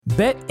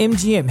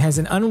BetMGM has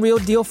an unreal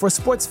deal for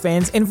sports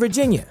fans in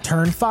Virginia.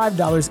 Turn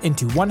 $5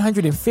 into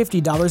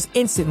 $150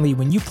 instantly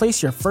when you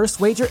place your first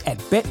wager at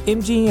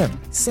BetMGM.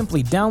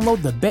 Simply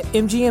download the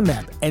BetMGM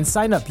app and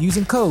sign up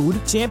using code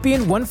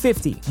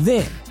Champion150.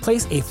 Then,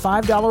 place a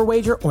 $5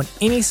 wager on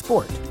any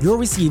sport. You'll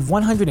receive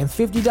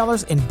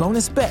 $150 in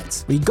bonus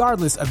bets,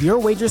 regardless of your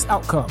wager's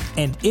outcome.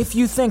 And if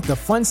you think the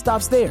fun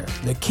stops there,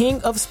 the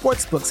King of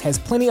Sportsbooks has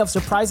plenty of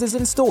surprises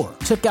in store.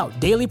 Check out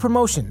daily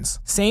promotions,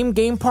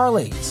 same-game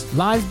parlays,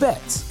 live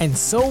bets, and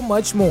so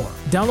much more.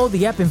 Download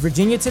the app in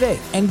Virginia today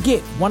and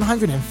get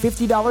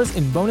 $150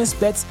 in bonus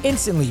bets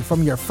instantly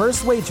from your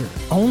first wager.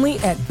 Only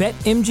at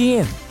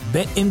BetMGM.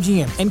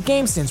 BetMGM and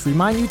GameSense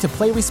remind you to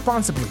play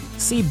responsibly.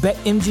 See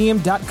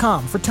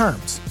BetMGM.com for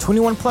terms.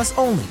 21 plus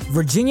only.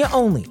 Virginia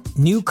only.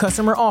 New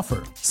customer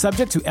offer.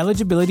 Subject to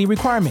eligibility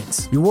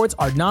requirements. Rewards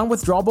are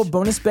non-withdrawable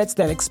bonus bets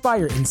that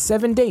expire in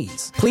 7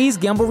 days. Please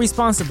gamble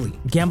responsibly.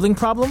 Gambling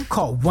problem?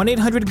 Call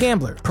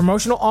 1-800-GAMBLER.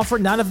 Promotional offer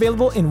not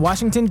available in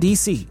Washington,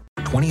 D.C.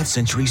 20th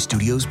Century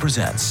Studios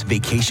presents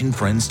Vacation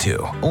Friends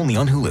 2, only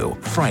on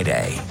Hulu,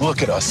 Friday.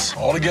 Look at us,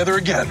 all together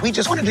again. We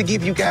just wanted to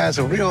give you guys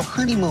a real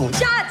honeymoon.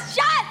 Shots!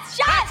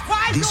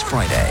 This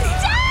Friday.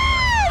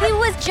 Dad! He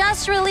was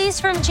just released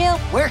from jail.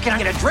 Where can I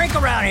get a drink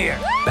around here?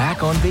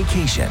 Back on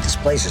vacation. This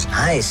place is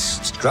nice.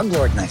 It's drug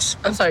lord nice.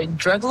 I'm sorry,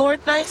 drug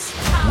lord nice?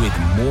 With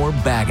more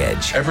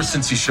baggage. Ever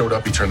since he showed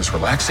up, he turned this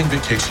relaxing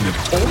vacation into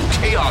total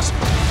chaos.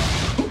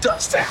 Who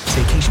does that?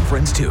 Vacation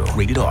Friends 2,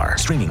 rated R,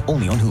 streaming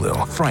only on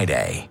Hulu,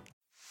 Friday.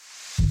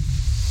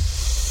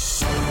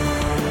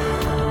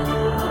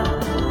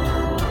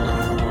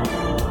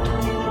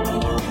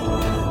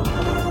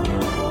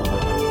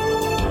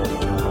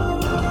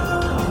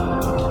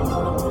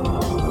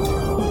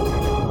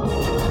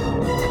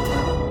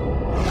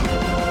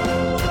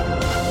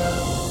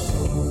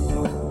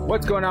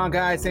 What's going on,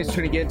 guys? Thanks for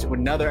tuning in to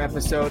another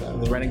episode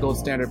of the Red and Gold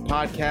Standard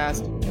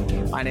podcast.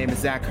 My name is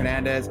Zach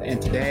Hernandez,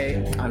 and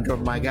today I'm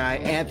joined by my guy,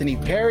 Anthony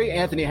Perry.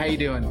 Anthony, how you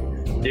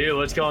doing? Dude,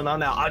 what's going on?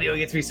 That audio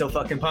gets me so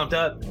fucking pumped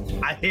up.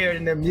 I hear it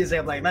in the music.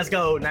 I'm like, let's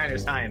go,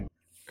 Niners time.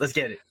 Let's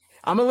get it.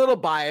 I'm a little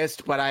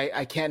biased, but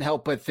I can't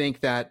help but think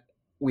that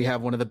we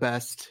have one of the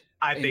best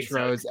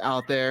intros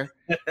out there.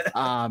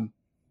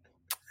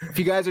 If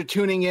you guys are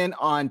tuning in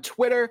on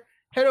Twitter,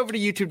 head over to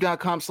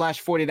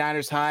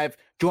youtube.com/49ershive.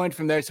 Join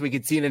from there so we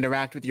can see and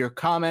interact with your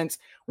comments.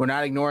 We're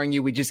not ignoring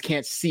you. We just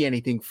can't see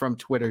anything from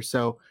Twitter.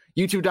 So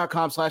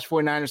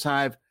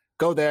youtube.com/49ershive.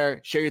 Go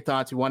there, share your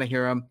thoughts. We want to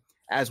hear them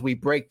as we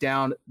break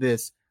down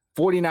this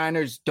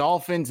 49ers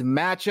Dolphins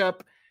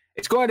matchup.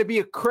 It's going to be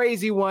a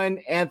crazy one,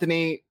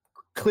 Anthony.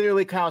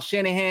 Clearly, Kyle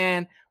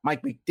Shanahan,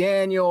 Mike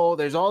McDaniel.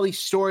 There's all these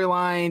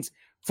storylines.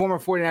 Former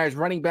 49ers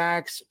running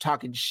backs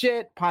talking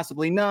shit,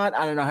 possibly not.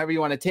 I don't know, however you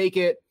want to take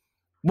it.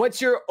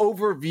 What's your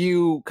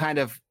overview kind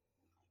of,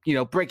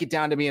 break it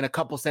down to me in a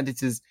couple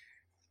sentences,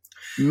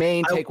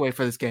 main takeaway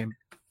for this game?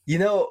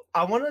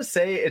 I want to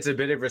say it's a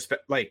bit of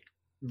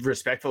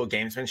respectful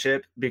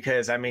gamesmanship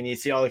because, you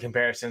see all the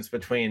comparisons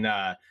between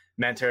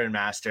mentor and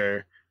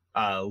master,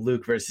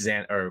 Luke versus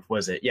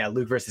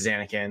Luke versus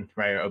Anakin,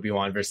 right? Or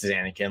Obi-Wan versus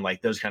Anakin,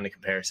 like those kind of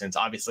comparisons.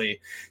 Obviously,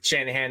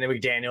 Shanahan and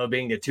McDaniel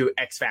being the two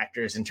X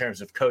factors in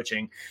terms of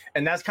coaching.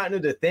 And that's kind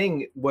of the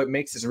thing. What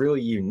makes this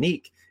really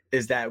unique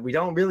is that we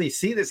don't really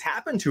see this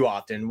happen too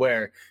often,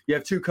 where you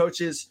have two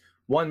coaches,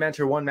 one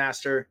mentor, one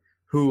master,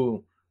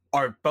 who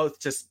are both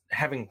just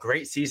having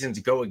great seasons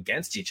go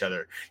against each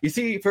other. You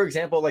see, for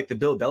example, like the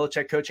Bill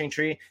Belichick coaching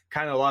tree,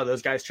 kind of a lot of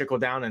those guys trickle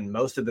down, and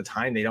most of the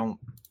time they don't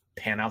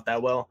pan out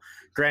that well.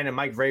 Granted,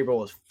 Mike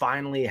Vrabel is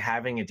finally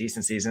having a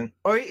decent season,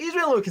 or he's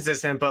been a little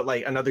consistent, but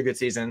like another good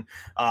season.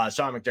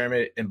 Sean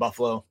McDermott in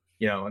Buffalo,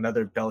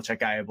 another Belichick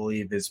guy, I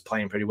believe, is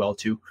playing pretty well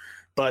too.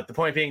 But the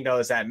point being, though,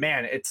 is that,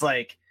 man, it's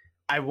like,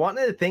 I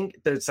wanted to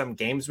think there's some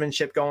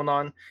gamesmanship going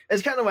on.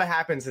 It's kind of what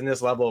happens in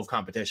this level of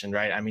competition,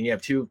 right? You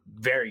have two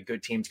very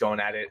good teams going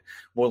at it.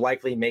 Will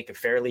likely make a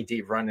fairly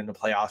deep run in the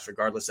playoffs,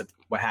 regardless of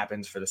what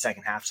happens for the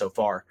second half so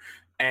far.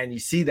 And you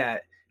see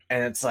that,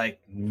 and it's like,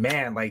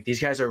 man, like these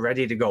guys are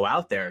ready to go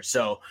out there.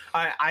 So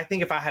I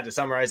think if I had to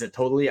summarize it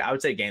totally, I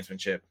would say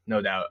gamesmanship,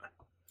 no doubt.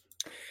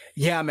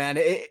 Yeah, man,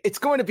 it's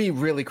going to be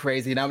really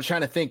crazy. And I was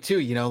trying to think too,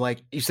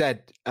 like you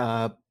said,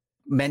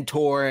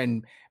 mentor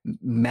and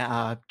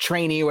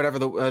trainee, whatever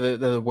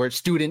the word,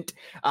 student.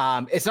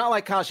 It's not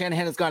like Kyle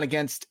Shanahan has gone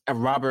against a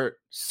Robert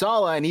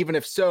Saleh, and even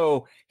if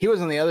so, he was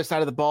on the other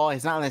side of the ball.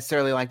 He's not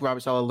necessarily like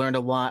Robert Saleh learned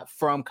a lot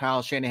from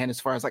Kyle Shanahan as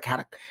far as like how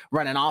to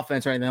run an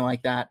offense or anything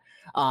like that.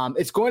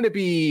 It's going to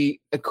be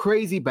a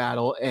crazy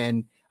battle,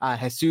 and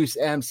Jesus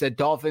M said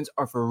Dolphins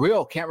are for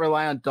real. Can't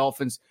rely on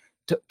Dolphins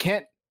to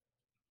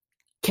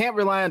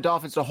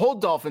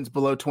hold Dolphins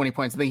below 20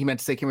 points. I think he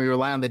meant to say, can we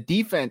rely on the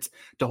defense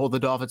to hold the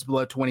Dolphins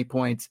below 20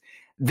 points?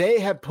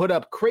 They have put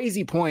up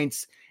crazy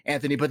points,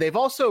 Anthony, but they've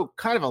also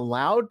kind of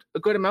allowed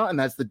a good amount, and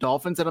that's the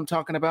Dolphins that I'm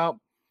talking about.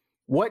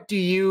 What do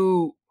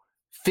you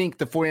think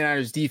the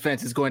 49ers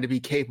defense is going to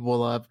be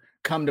capable of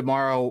come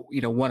tomorrow,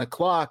 1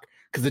 o'clock?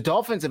 Because the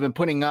Dolphins have been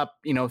putting up,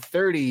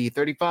 30,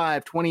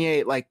 35,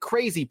 28, like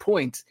crazy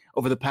points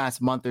over the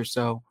past month or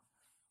so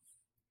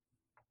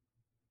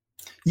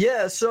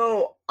Yeah,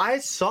 so I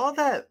saw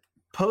that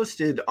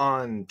posted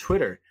on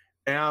Twitter,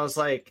 and I was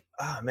like,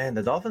 oh man,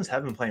 the Dolphins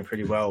have been playing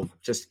pretty well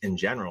just in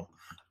general.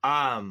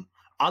 I'd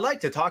like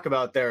to talk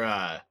about their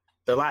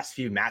last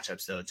few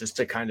matchups though, just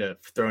to kind of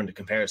throw into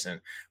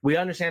comparison. We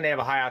understand they have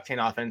a high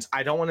octane offense.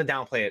 I don't want to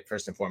downplay it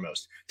first and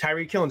foremost.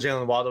 Tyreek Hill and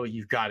Jalen Waddle,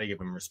 you've got to give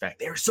them respect.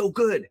 They're so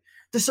good.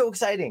 They're so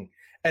exciting.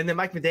 And then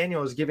Mike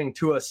McDaniel is giving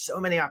Tua so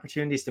many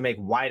opportunities to make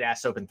wide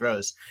ass open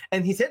throws,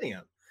 and he's hitting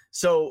them.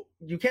 So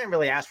you can't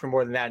really ask for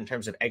more than that in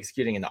terms of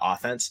executing in the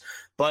offense.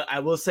 But I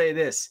will say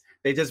this.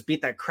 They just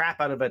beat the crap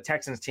out of a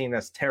Texans team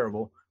that's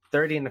terrible.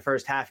 30 in the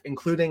first half,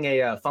 including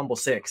a fumble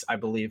 6, I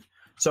believe.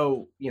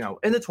 So,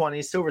 in the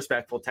 20s, still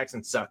respectful.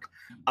 Texans suck.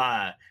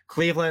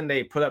 Cleveland,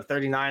 they put up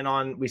 39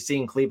 on. We've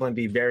seen Cleveland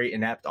be very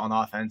inept on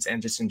offense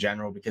and just in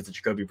general because of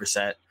Jacoby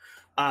Brissett.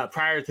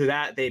 Prior to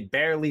that, they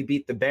barely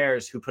beat the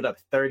Bears, who put up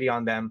 30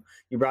 on them.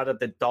 You brought up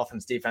the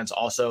Dolphins defense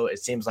also. It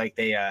seems like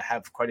they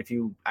have quite a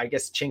few, I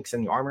guess, chinks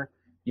in the armor,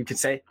 you could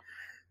say.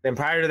 Then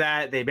prior to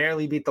that, they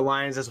barely beat the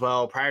Lions as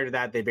well. Prior to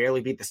that, they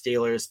barely beat the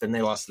Steelers. Then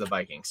they lost to the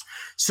Vikings.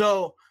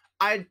 So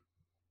I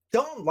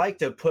don't like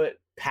to put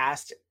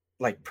past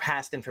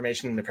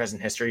information in the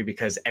present history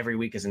because every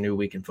week is a new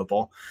week in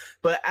football.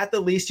 But at the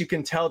least, you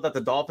can tell that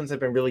the Dolphins have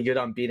been really good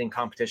on beating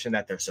competition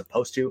that they're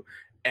supposed to.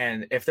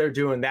 And if they're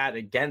doing that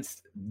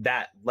against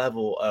that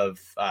level of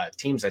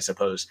teams, I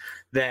suppose,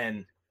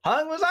 then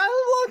was a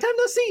long time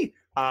no see.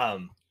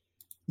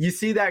 You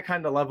see that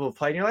kind of level of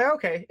play, and you're like,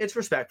 okay, it's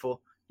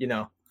respectful,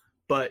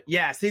 But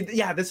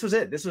this was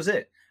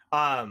it.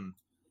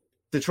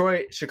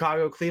 Detroit,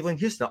 Chicago, Cleveland,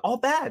 Houston, all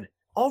bad,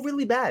 all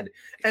really bad.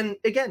 And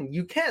again,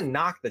 you can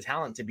knock the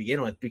talent to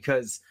begin with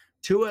because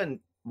Tua and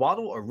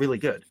Waddle are really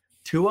good.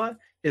 Tua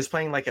is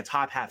playing like a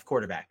top half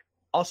quarterback,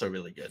 also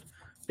really good.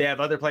 They have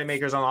other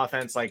playmakers on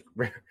offense like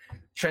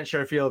Trent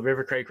Sherfield,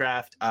 River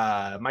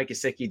Craycraft, Mike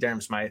Gesicki,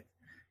 Durham Smythe,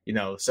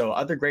 so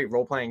other great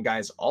role-playing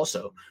guys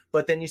also.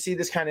 But then you see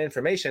this kind of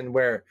information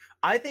where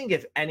I think,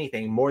 if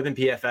anything, more than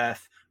PFF,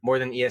 more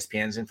than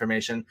ESPN's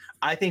information,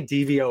 I think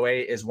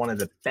DVOA is one of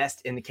the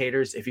best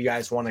indicators if you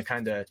guys want to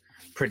kind of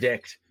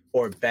predict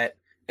or bet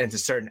into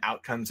certain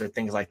outcomes or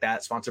things like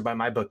that, sponsored by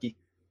MyBookie.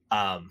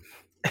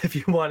 If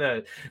you want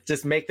to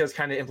just make those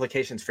kind of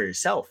implications for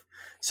yourself.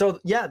 So,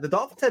 yeah, the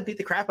Dolphins have beat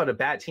the crap out of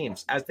bad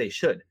teams, as they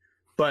should.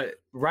 But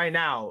right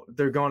now,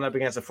 they're going up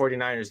against a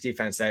 49ers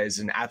defense that is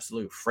an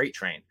absolute freight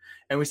train.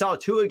 And we saw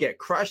Tua get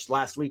crushed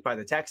last week by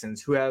the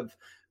Texans, who have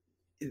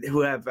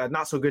a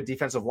not-so-good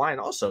defensive line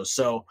also.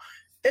 So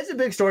it's a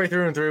big story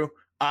through and through.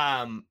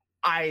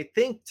 I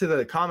think to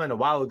the comment a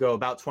while ago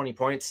about 20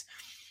 points,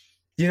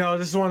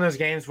 this is one of those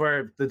games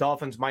where the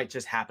Dolphins might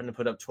just happen to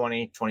put up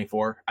 20,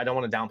 24. I don't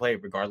want to downplay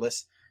it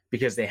regardless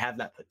because they have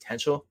that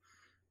potential.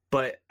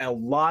 But a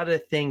lot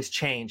of things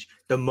change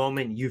the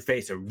moment you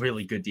face a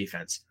really good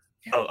defense,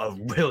 a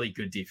really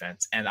good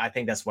defense. And I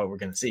think that's what we're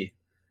going to see.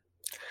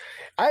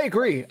 I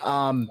agree.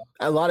 A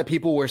lot of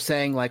people were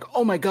saying like,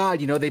 oh my God,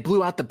 they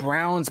blew out the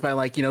Browns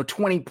by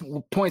 20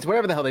 points,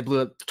 whatever the hell they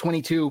blew up,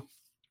 22.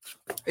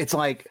 It's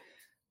like,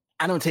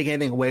 I don't take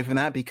anything away from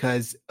that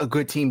because a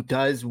good team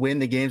does win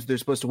the games they're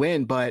supposed to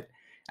win. But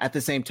at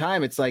the same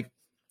time, it's like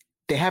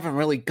they haven't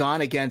really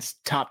gone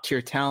against top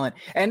tier talent.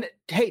 And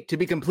hey, to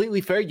be completely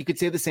fair, you could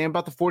say the same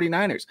about the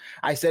 49ers.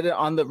 I said it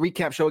on the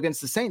recap show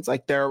against the Saints.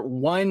 Like their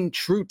one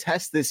true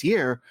test this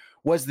year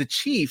was the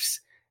Chiefs.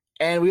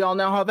 And we all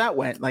know how that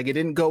went. Like it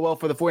didn't go well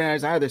for the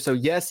 49ers either. So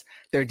yes,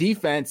 their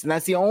defense. And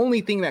that's the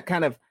only thing that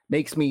kind of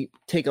makes me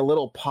take a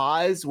little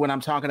pause when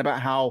I'm talking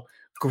about how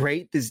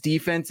great this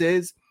defense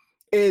is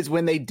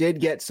when they did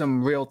get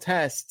some real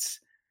tests,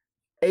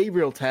 a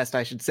real test,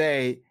 I should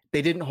say,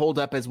 they didn't hold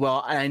up as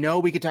well. And I know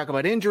we could talk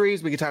about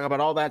injuries, we could talk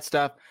about all that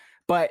stuff,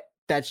 but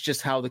that's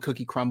just how the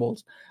cookie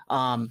crumbles.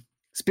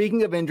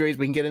 Speaking of injuries,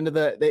 we can get into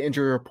the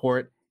injury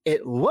report.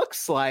 It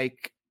looks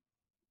like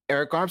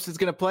Eric Armstead's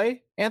going to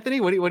play.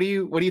 Anthony, what do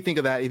you think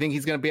of that? You think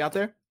he's going to be out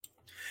there?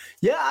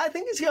 Yeah, I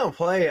think he's going to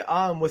play.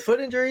 With foot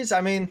injuries,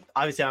 I mean,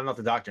 obviously I'm not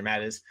the doctor,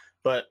 Matt is,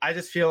 but I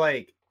just feel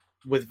like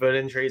with foot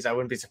injuries, I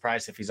wouldn't be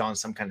surprised if he's on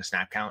some kind of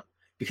snap count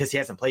because he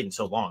hasn't played in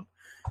so long.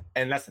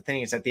 And that's the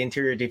thing, is that the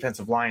interior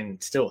defensive line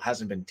still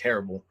hasn't been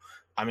terrible.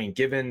 I mean,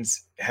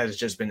 Gibbons has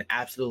just been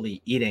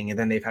absolutely eating, and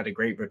then they've had a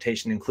great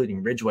rotation,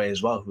 including Ridgeway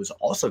as well, who's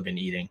also been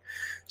eating.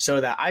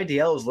 So that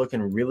IDL is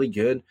looking really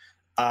good.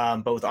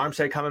 But with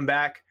Armstead coming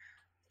back,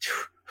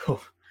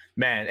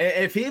 man,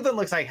 if he even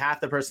looks like half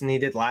the person he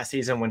did last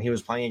season when he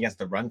was playing against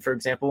the run, for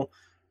example,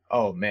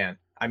 oh, man.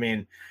 I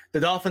mean, the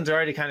Dolphins are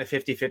already kind of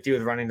 50-50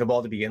 with running the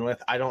ball to begin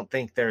with. I don't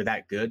think they're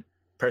that good,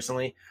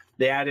 personally.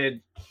 They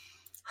added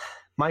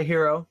my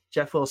hero,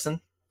 Jeff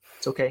Wilson.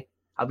 It's okay.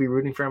 I'll be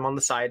rooting for him on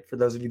the side. For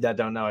those of you that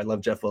don't know, I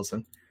love Jeff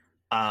Wilson.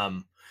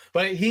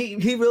 But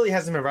he really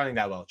hasn't been running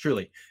that well,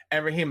 truly.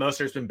 Raheem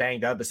Mostert's been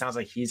banged up. It sounds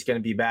like he's going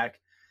to be back.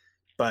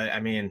 But,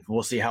 I mean,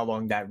 we'll see how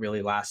long that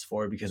really lasts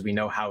for because we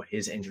know how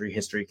his injury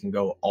history can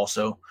go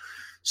also.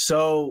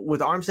 So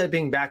with Armstead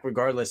being back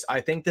regardless,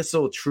 I think this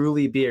will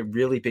truly be a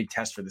really big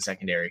test for the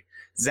secondary.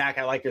 Zach,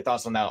 I like your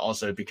thoughts on that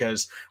also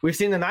because we've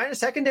seen the Niners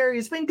secondary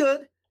has been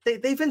good.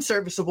 they've been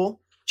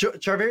serviceable.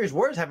 Charvarius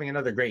Ward's having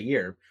another great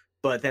year,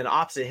 but then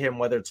opposite him,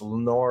 whether it's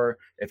Lenore,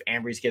 if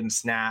Ambry's getting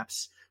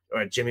snaps,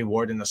 or Jimmy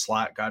Ward in the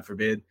slot, God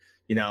forbid,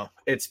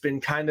 it's been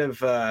kind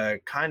of a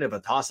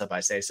toss-up, I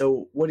say.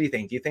 So what do you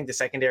think? Do you think the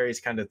secondary is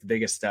kind of the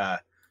biggest, I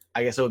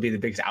guess it would be the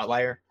biggest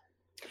outlier?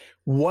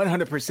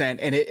 100%.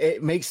 And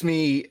it makes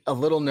me a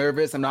little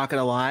nervous, I'm not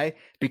going to lie,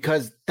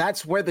 because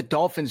that's where the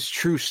Dolphins'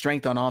 true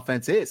strength on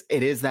offense is.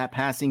 It is that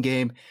passing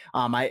game.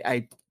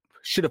 I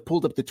should have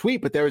pulled up the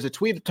tweet, but there was a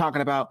tweet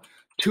talking about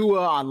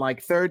Tua on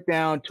like third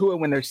down, Tua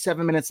when there's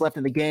 7 minutes left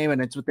in the game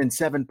and it's within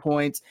 7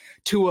 points,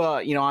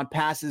 Tua, on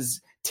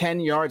passes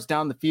 10 yards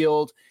down the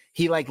field.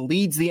 He like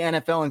leads the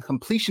NFL in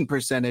completion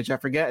percentage. I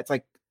forget. It's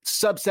like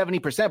sub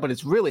 70%, but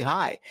it's really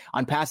high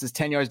on passes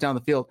 10 yards down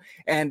the field.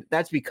 And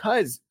that's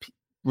because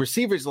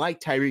receivers like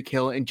Tyreek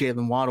Hill and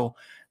Jalen Waddle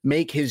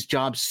make his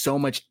job so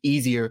much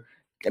easier.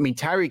 I mean,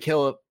 Tyreek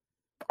Hill,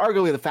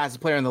 arguably the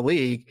fastest player in the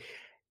league.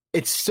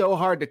 It's so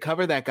hard to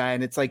cover that guy.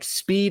 And it's like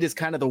speed is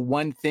kind of the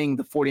one thing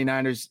the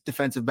 49ers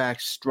defensive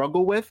backs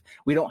struggle with.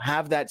 We don't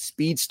have that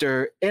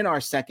speedster in our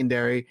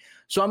secondary.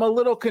 So I'm a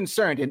little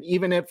concerned. And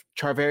even if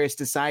Charvarius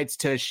decides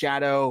to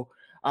shadow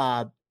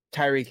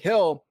Tyreek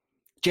Hill,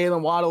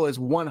 Jalen Waddle is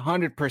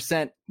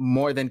 100%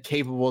 more than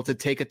capable to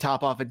take a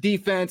top off a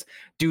defense,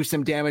 do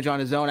some damage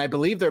on his own. I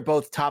believe they're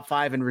both top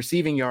 5 in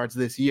receiving yards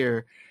this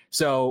year.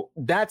 So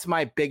that's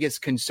my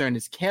biggest concern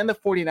is, can the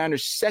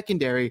 49ers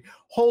secondary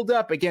hold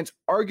up against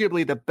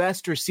arguably the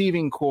best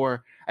receiving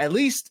core, at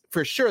least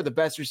for sure the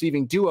best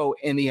receiving duo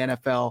in the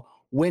NFL,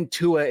 when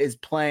Tua is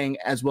playing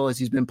as well as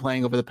he's been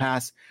playing over the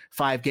past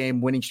 5-game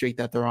winning streak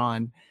that they're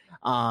on?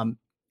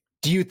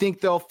 Do you think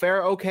they'll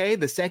fare okay?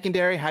 The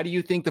secondary, how do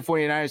you think the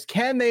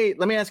 49ers,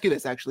 let me ask you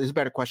this, actually, this is a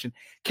better question.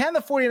 Can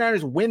the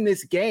 49ers win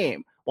this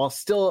game while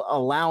still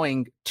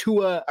allowing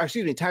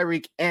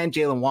Tyreek and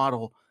Jalen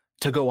Waddle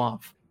to go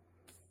off?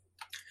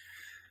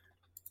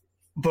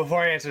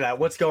 Before I answer that,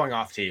 what's going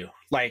off to you?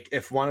 Like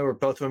if one or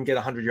both of them get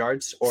 100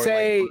 yards? Or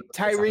say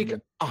Tyreek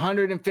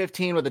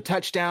 115 with a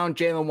touchdown,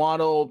 Jalen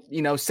Waddle,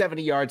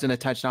 70 yards and a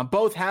touchdown,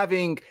 both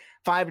having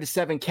 5 to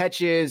 7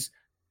 catches,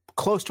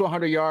 close to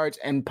 100 yards,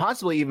 and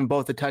possibly even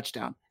both a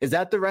touchdown. Is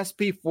that the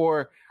recipe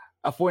for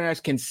a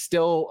 49ers can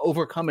still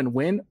overcome and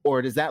win,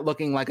 or is that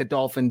looking like a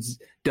Dolphins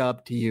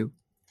dub to you?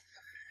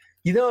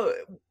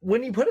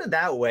 When you put it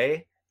that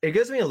way, it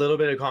gives me a little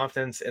bit of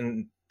confidence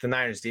in the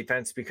Niners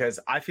defense, because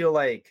I feel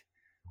like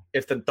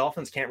if the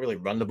Dolphins can't really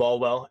run the ball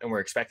well, and we're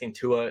expecting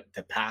Tua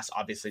to pass,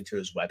 obviously, to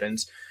his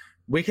weapons,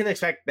 we can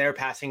expect their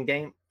passing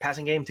game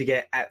to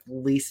get at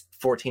least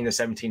 14 to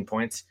 17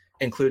 points,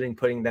 including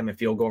putting them in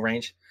field goal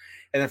range.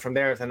 And then from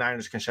there, if the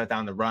Niners can shut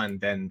down the run,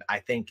 then I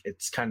think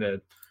it's kind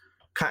of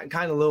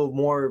a little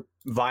more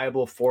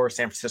viable for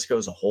San Francisco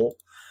as a whole.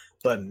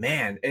 But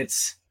man,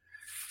 it's,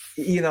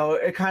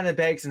 it kind of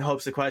begs and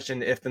hopes the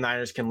question if the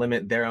Niners can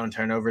limit their own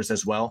turnovers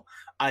as well.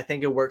 I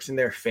think it works in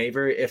their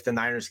favor if the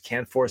Niners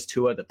can force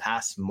Tua to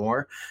pass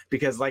more,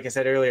 because like I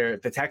said earlier,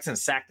 the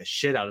Texans sacked the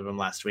shit out of him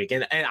last week.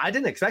 And I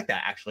didn't expect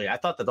that, actually. I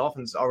thought the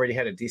Dolphins already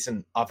had a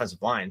decent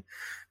offensive line,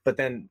 but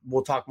then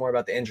we'll talk more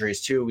about the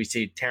injuries too. We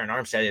see Terron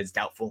Armstead is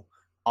doubtful.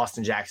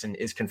 Austin Jackson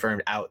is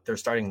confirmed out. They're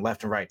starting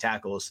left and right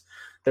tackles.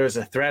 There was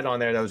a thread on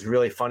there that was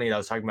really funny that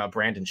was talking about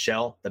Brandon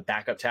Shell, the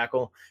backup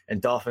tackle,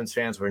 and Dolphins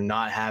fans were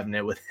not having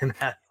it with him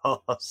at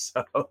all.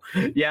 So,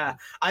 yeah,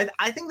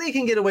 I think they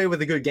can get away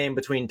with a good game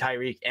between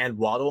Tyreek and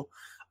Waddle.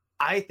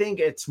 I think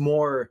it's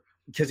more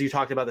because you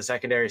talked about the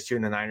secondaries too,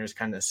 and the Niners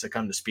kind of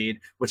succumb to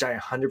speed, which I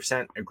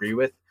 100% agree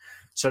with.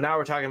 So now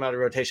we're talking about a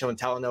rotation with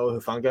Talanoa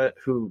Hufanga,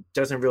 who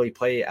doesn't really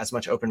play as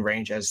much open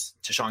range as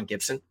Deshaun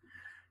Gibson.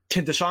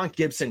 Can Deshaun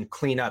Gibson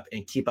clean up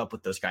and keep up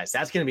with those guys?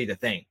 That's going to be the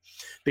thing.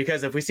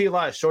 Because if we see a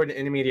lot of short and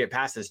intermediate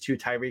passes to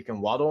Tyreek and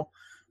Waddle,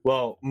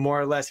 well, more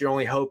or less your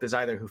only hope is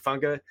either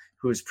Hufanga,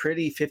 who is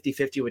pretty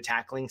 50-50 with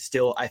tackling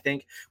still, I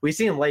think. We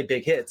see him lay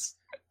big hits,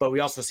 but we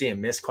also see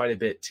him miss quite a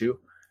bit too.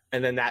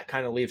 And then that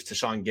kind of leaves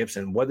Deshaun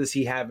Gibson. What does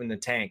he have in the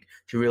tank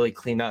to really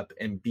clean up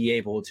and be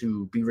able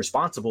to be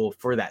responsible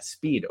for that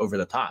speed over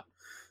the top?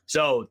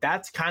 So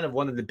that's kind of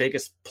one of the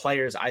biggest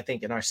players, I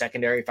think, in our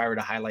secondary, if I were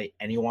to highlight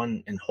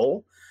anyone in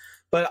whole.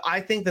 But I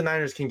think the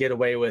Niners can get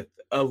away with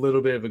a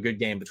little bit of a good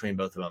game between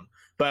both of them.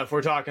 But if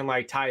we're talking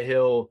like Ty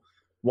Hill,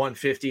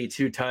 150,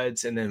 2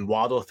 tuds, and then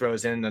Waddle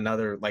throws in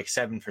another like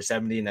 7 for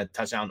 70 and a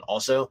touchdown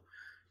also,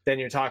 then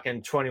you're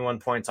talking 21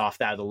 points off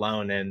that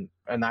alone. And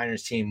a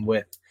Niners team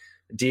with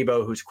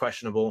Debo, who's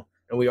questionable,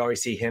 and we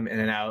always see him in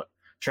and out.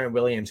 Trent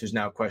Williams, who's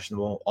now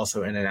questionable,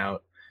 also in and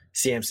out.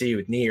 CMC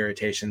with knee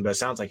irritation, but it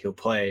sounds like he'll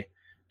play.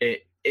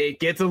 It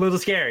gets a little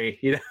scary,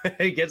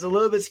 it gets a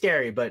little bit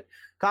scary, but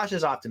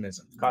cautious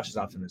optimism.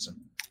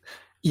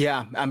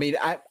 Yeah, I mean,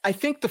 I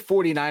think the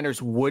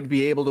 49ers would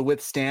be able to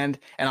withstand,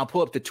 and I'll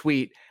pull up the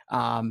tweet.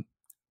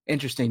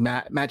 Interesting.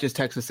 Matt just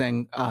texted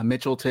saying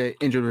Mitchell to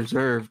injured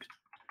reserved.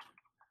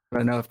 I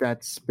don't know if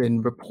that's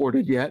been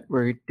reported yet.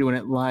 We're doing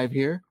it live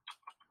here.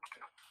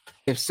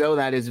 If so,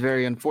 that is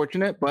very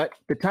unfortunate, but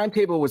the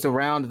timetable was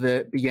around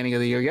the beginning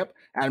of the year. Yep.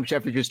 Adam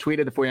Schefter just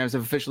tweeted the 49ers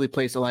have officially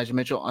placed Elijah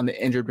Mitchell on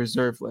the injured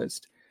reserve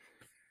list.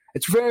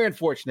 It's very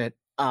unfortunate,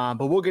 but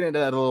we'll get into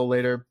that a little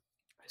later.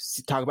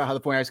 Talk about how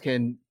the 49ers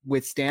can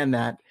withstand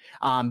that.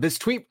 This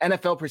tweet,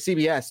 NFL per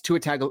CBS, Tua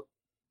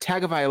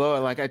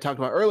Tagovailoa, like I talked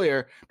about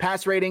earlier,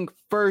 pass rating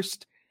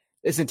first.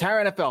 This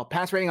entire NFL,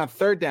 pass rating on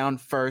third down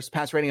first,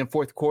 pass rating in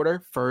fourth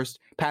quarter first,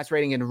 pass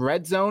rating in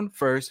red zone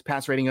first,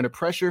 pass rating under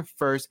pressure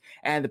first,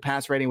 and the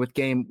pass rating with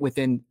game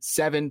within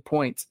 7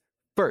 points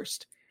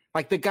first.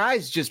 Like, the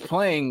guy's just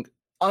playing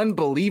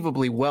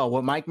unbelievably well.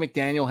 What Mike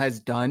McDaniel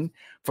has done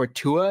for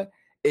Tua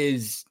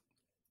is,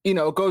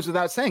 it goes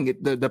without saying.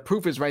 The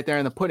proof is right there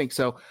in the pudding.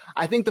 So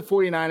I think the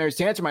 49ers,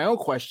 to answer my own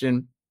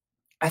question,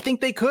 I think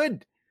they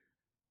could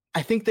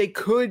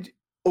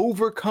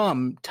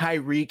overcome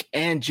Tyreek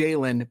and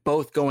Jalen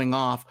both going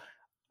off,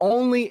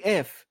 only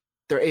if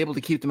they're able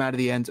to keep them out of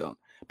the end zone.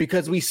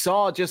 Because we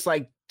saw, just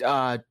like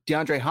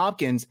DeAndre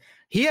Hopkins,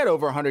 he had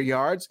over 100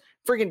 yards.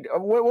 Freaking,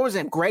 what was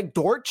it, Greg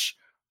Dortch?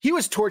 He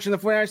was torching the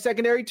 49ers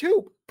secondary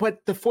too.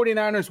 But the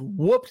 49ers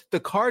whooped the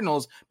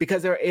Cardinals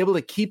because they were able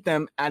to keep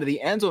them out of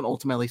the end zone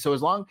ultimately. So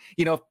as long,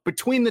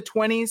 between the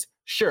 20s,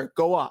 sure,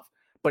 go off.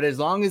 But as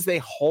long as they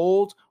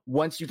hold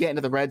once you get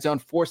into the red zone,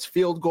 force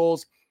field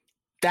goals,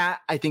 that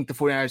I think the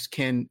 49ers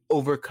can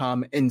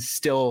overcome and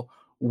still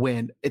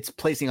win. It's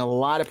placing a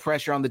lot of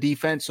pressure on the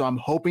defense, so I'm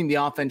hoping the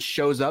offense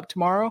shows up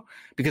tomorrow,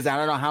 because I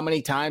don't know how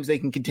many times they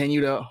can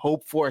continue to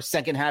hope for a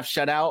second half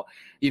shutout.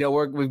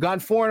 We've gone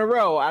 4 in a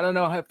row. I don't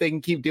know if they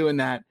can keep doing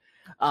that.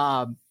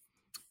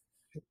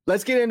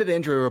 Let's get into the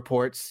injury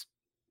reports,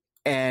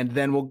 and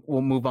then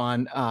we'll move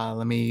on.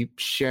 Let me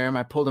share them.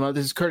 I pulled them up.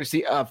 This is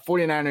courtesy of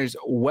 49ers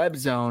Web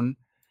Zone.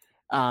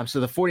 So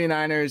the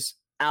 49ers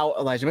out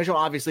Elijah Mitchell.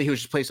 Obviously, he was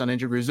just placed on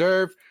injured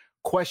reserve.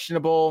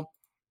 Questionable.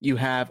 You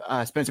have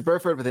Spencer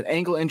Burford with an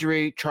ankle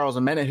injury, Charles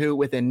Omenihu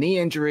with a knee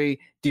injury,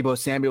 Deebo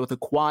Samuel with a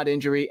quad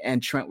injury,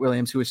 and Trent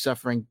Williams, who is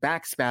suffering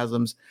back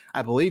spasms,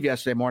 I believe,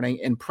 yesterday morning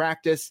in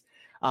practice.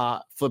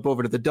 Flip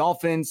over to the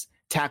Dolphins.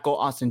 Tackle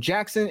Austin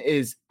Jackson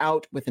is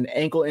out with an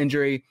ankle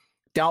injury.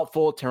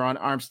 Doubtful,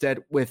 Teron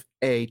Armstead with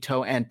a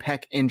toe and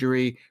pec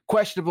injury.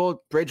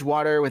 Questionable,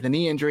 Bridgewater with a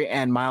knee injury,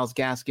 and Myles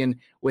Gaskin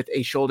with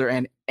a shoulder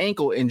and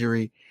ankle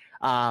injury.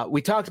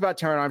 We talked about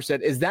Teron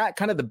Armstead. Is that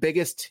kind of the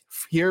biggest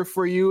here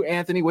for you,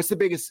 Anthony? What's the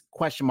biggest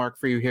question mark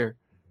for you here?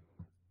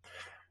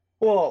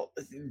 Well,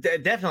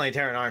 definitely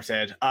Teron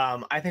Armstead.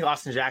 I think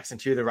Austin Jackson,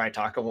 too, the right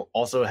tackle,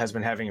 also has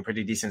been having a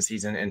pretty decent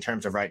season in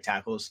terms of right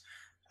tackles.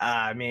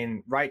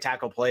 Right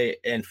tackle play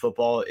in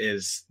football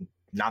is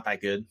not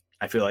that good.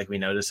 I feel like we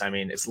notice.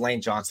 It's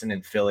Lane Johnson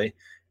in Philly,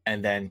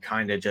 and then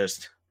kind of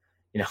just,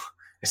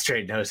 a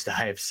straight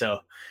nosedive. So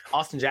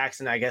Austin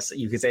Jackson, I guess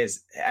you could say,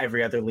 is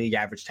every other league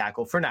average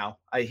tackle for now.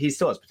 He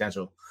still has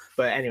potential.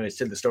 But anyways,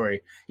 to the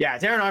story. Yeah,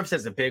 Teron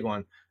Armstead's a big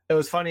one. It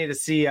was funny to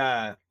see,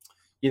 talk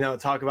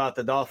about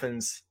the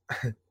Dolphins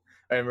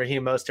and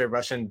Raheem Mostert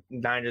rushing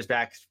Niners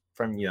back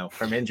from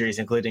injuries,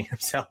 including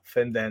himself.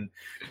 And then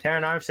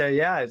Teron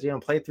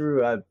Armstead, played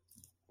through a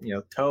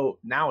toe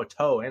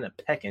and a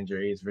pec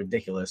injury is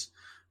ridiculous.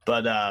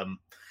 But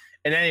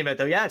in any event,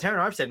 though, Teron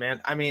Armstead,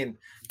 man.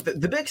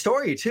 The big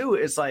story too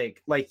is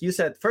like you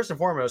said, first and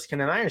foremost, can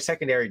the Niners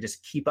secondary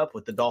just keep up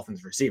with the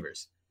Dolphins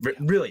receivers?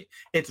 Really,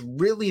 it's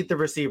really the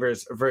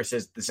receivers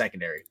versus the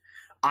secondary.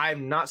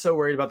 I'm not so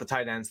worried about the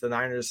tight ends. The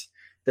Niners,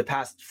 the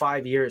past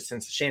 5 years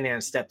since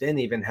Shanahan stepped in,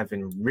 even have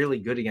been really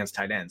good against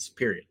tight ends.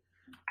 Period.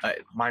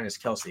 Minus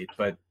Kelsey,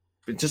 but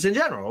just in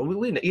general,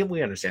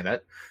 we understand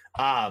that.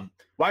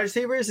 Wide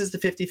receivers is the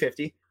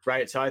 50-50,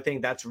 right? So I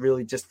think that's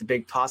really just the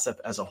big toss-up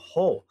as a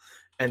whole.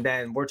 And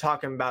then we're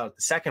talking about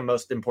the second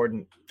most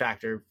important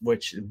factor,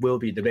 which will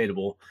be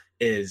debatable,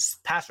 is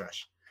pass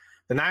rush.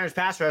 The Niners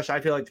pass rush, I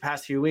feel like the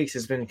past few weeks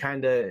has been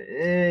kind of,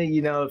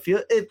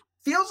 it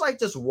feels like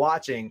just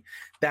watching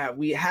that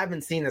we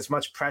haven't seen as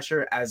much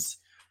pressure as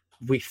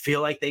we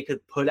feel like they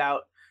could put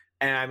out.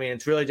 And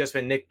it's really just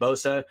been Nick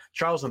Bosa,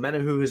 Charles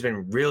Omenihu, who's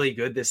been really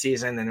good this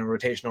season in a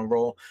rotational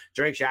role.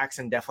 Drake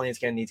Jackson definitely is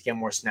going to need to get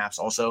more snaps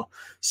also.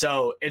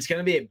 So it's going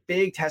to be a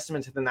big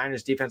testament to the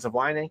Niners defensive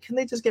line. And can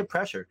they just get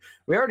pressure?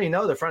 We already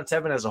know the front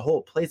seven as a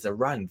whole plays the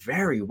run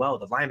very well.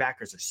 The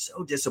linebackers are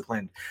so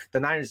disciplined.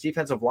 The Niners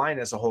defensive line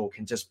as a whole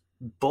can just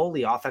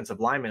bully offensive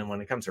linemen when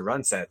it comes to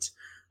run sets.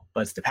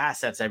 But it's the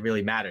pass sets that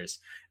really matters.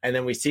 And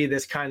then we see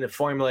this kind of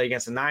formula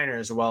against the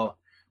Niners, where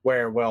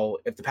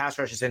if the pass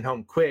rush is in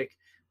home quick,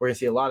 we're going to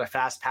see a lot of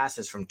fast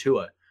passes from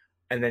Tua.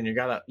 And then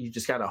you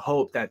just got to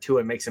hope that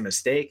Tua makes a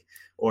mistake,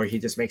 or he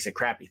just makes a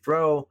crappy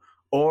throw,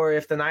 or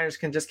if the Niners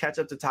can just catch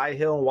up to Ty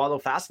Hill and waddle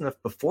fast enough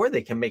before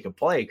they can make a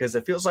play. Because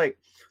it feels like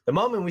the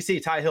moment we see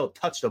Ty Hill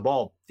touch the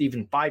ball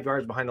even 5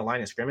 yards behind the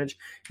line of scrimmage,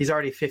 he's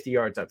already 50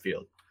 yards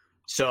upfield.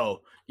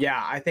 So,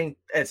 I think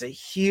it's a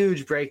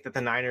huge break that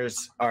the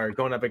Niners are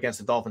going up against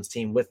the Dolphins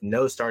team with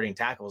no starting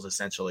tackles,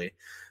 essentially.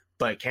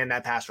 But can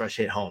that pass rush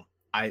hit home?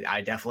 I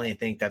definitely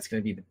think that's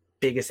going to be the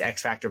biggest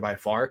X factor by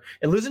far.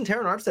 And losing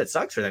Teron Armstead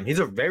sucks for them. He's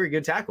a very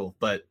good tackle,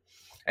 but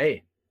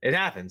hey, it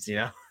happens,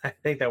 I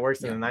think that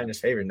works in the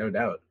Niners' favor, no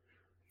doubt.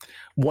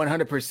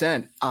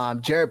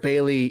 100%. Jarrett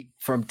Bailey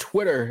from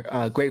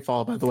Twitter, great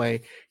follow, by the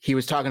way. He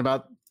was talking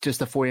about just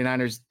the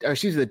 49ers, or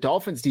excuse me, the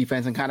Dolphins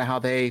defense and kind of how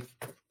they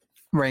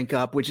rank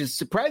up, which is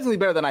surprisingly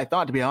better than I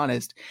thought, to be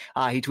honest.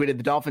 He tweeted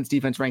the Dolphins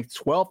defense ranked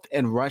 12th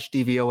in rush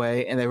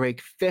DVOA, and they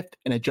rank 5th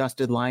in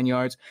adjusted line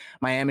yards.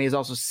 Miami is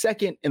also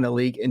 2nd in the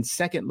league in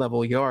second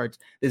level yards.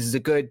 This is a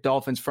good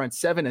Dolphins front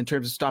seven in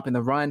terms of stopping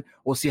the run.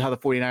 We'll see how the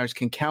 49ers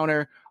can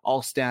counter,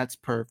 all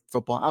stats per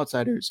Football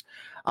Outsiders.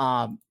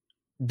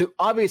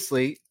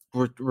 Obviously,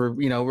 we're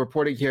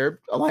reporting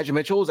here, Elijah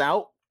Mitchell is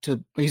out.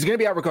 He's going to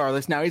be out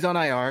regardless. Now he's on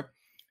IR.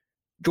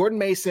 Jordan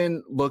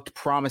Mason looked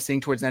promising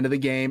towards the end of the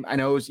game. I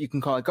know you can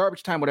call it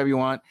garbage time, whatever you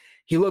want.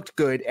 He looked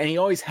good, and he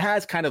always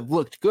has kind of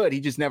looked good. He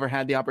just never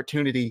had the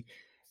opportunity.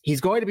 He's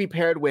going to be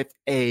paired with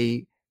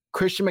a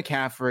Christian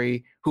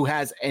McCaffrey who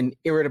has an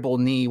irritable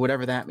knee,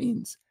 whatever that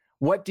means.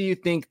 What do you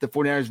think the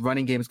 49ers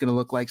running game is going to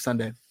look like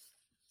Sunday?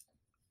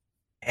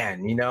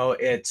 And,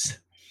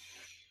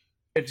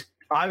 it's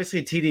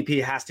obviously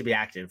TDP has to be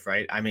active,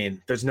 right? I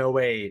mean, there's no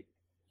way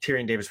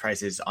Tyrion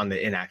Davis-Price is on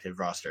the inactive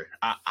roster.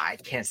 I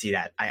can't see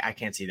that. I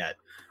can't see that.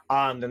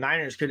 The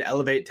Niners could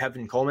elevate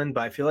Tevin Coleman,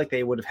 but I feel like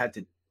they would have had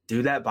to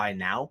do that by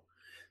now.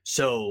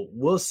 So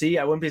we'll see.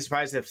 I wouldn't be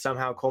surprised if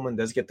somehow Coleman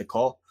does get the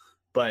call.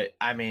 But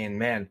I mean,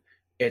 man,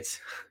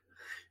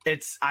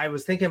 I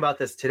was thinking about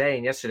this today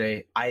and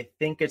yesterday. I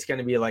think it's going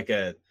to be like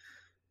a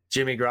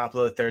Jimmy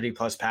Garoppolo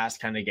 30-plus pass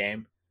kind of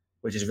game,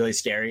 which is really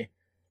scary.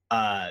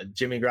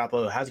 Jimmy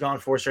Garoppolo has gone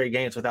 4 straight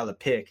games without a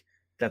pick.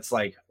 That's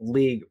like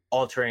league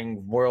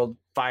altering world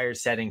fire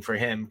setting for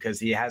him because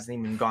he hasn't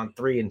even gone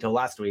 3 until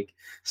last week.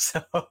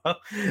 So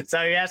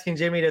you're asking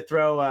Jimmy to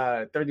throw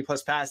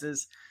 30-plus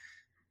passes.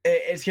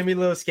 It's going to be a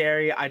little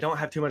scary. I don't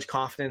have too much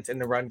confidence in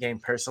the run game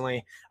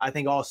personally. I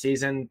think all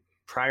season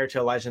prior to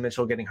Elijah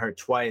Mitchell getting hurt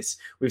twice,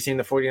 we've seen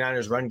the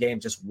 49ers run game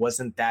just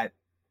wasn't that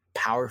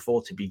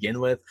powerful to begin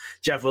with.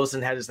 Jeff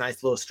Wilson had his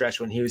nice little stretch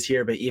when he was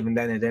here, but even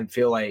then it didn't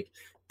feel like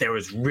there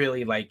was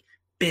really like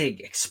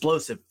big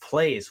explosive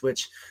plays,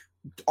 which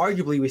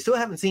arguably we still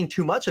haven't seen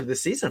too much of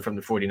this season from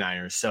the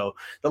 49ers. So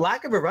the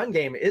lack of a run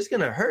game is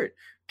going to hurt.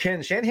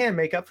 Can Shanahan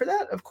make up for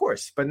that? Of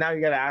course. But now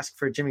you got to ask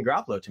for Jimmy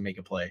Garoppolo to make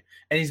a play.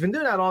 And he's been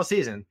doing that all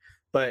season,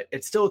 but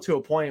it's still to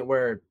a point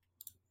where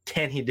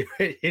can he do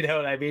it? You know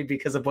what I mean?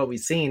 Because of what we've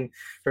seen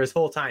for his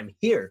whole time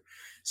here.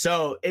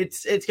 So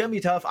it's going to be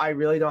tough. I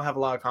really don't have a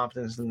lot of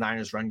confidence in the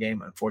Niners run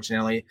game,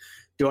 unfortunately.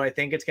 Do I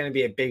think it's going to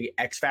be a big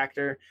X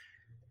factor?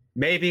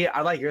 Maybe.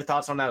 I like your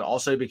thoughts on that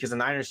also because the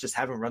Niners just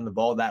haven't run the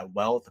ball that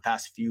well the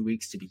past few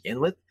weeks to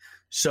begin with.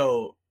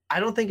 So I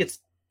don't think it's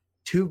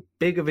too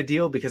big of a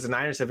deal because the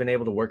Niners have been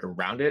able to work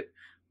around it.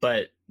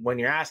 But when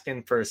you're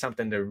asking for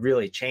something to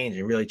really change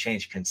and really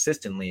change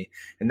consistently,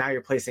 and now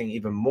you're placing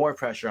even more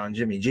pressure on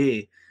Jimmy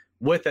G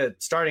with a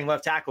starting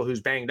left tackle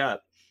who's banged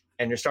up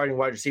and your starting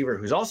wide receiver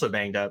who's also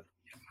banged up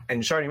and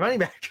your starting running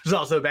back who's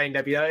also banged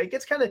up, it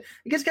gets kind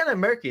of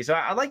murky. So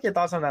I like your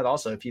thoughts on that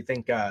also. If you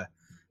think,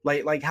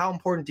 like how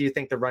important do you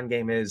think the run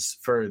game is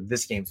for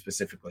this game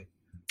specifically?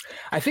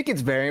 I think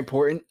it's very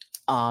important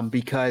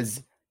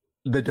because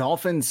the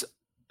Dolphins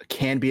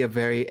can be a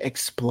very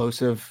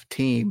explosive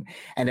team.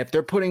 And if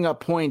they're putting up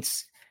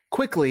points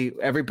quickly,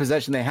 every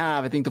possession they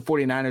have, I think the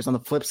 49ers on the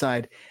flip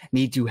side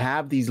need to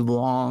have these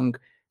long,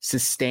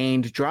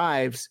 sustained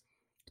drives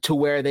to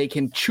where they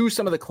can chew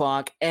some of the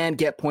clock and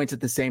get points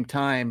at the same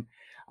time.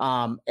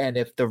 And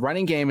if the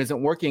running game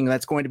isn't working,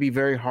 that's going to be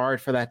very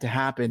hard for that to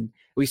happen.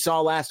 We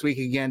saw last week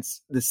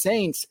against the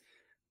Saints,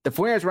 the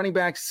 49ers running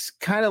backs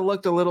kind of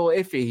looked a little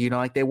iffy,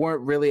 like they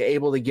weren't really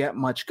able to get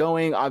much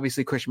going.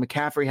 Obviously, Christian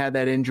McCaffrey had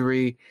that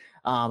injury.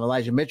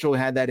 Elijah Mitchell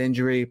had that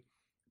injury.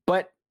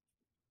 But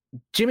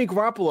Jimmy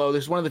Garoppolo,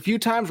 there's one of the few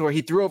times where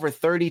he threw over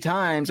 30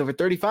 times, over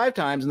 35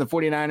 times, and the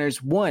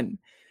 49ers won.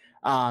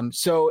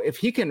 So if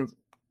he can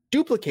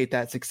duplicate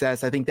that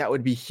success, I think that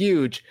would be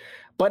huge.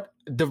 But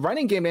the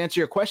running game, to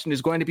answer your question,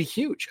 is going to be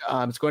huge.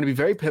 It's going to be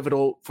very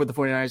pivotal for the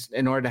 49ers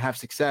in order to have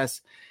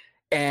success.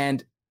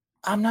 And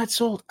I'm not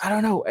sold. I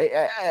don't know.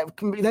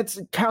 That's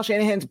Kyle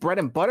Shanahan's bread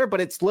and butter,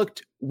 but it's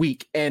looked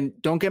weak. And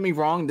don't get me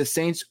wrong, the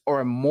Saints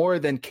are a more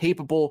than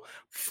capable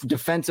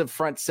defensive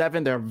front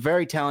seven. They're a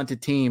very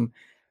talented team.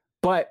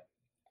 But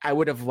I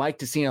would have liked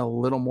to see a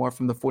little more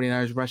from the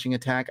 49ers rushing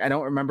attack. I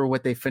don't remember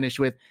what they finished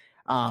with,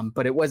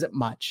 but it wasn't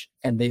much.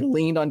 And they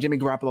leaned on Jimmy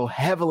Garoppolo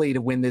heavily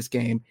to win this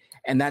game.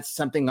 And that's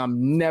something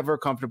I'm never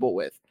comfortable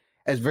with.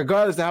 As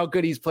regardless of how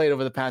good he's played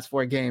over the past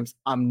 4 games,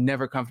 I'm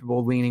never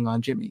comfortable leaning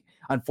on Jimmy,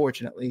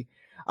 unfortunately.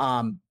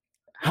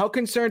 How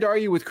concerned are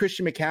you with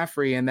Christian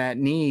McCaffrey and that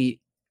knee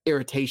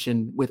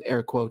irritation, with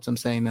air quotes? I'm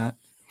saying that.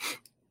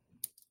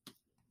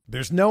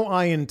 There's no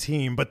I in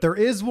team, but there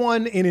is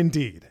one in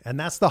Indeed, and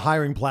that's the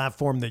hiring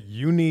platform that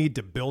you need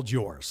to build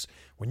yours.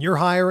 When you're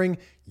hiring,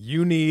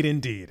 you need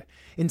Indeed.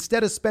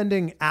 Instead of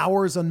spending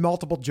hours on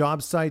multiple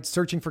job sites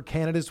searching for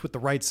candidates with the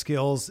right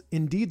skills,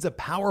 Indeed's a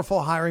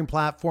powerful hiring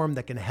platform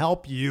that can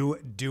help you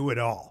do it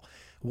all.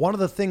 One of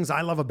the things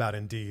I love about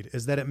Indeed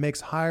is that it makes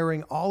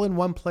hiring all in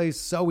one place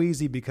so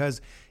easy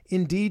because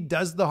Indeed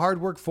does the hard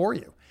work for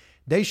you.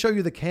 They show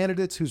you the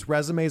candidates whose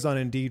resumes on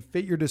Indeed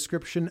fit your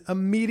description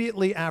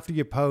immediately after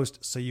you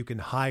post so you can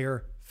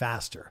hire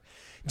faster.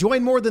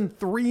 Join more than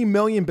 3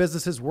 million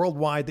businesses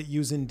worldwide that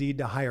use Indeed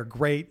to hire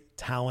great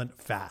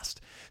talent fast.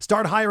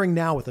 Start hiring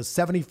now with a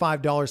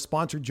 $75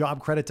 sponsored job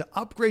credit to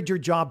upgrade your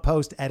job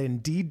post at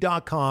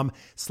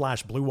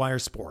Indeed.com/Blue Wire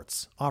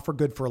Sports. Offer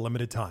good for a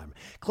limited time.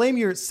 Claim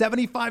your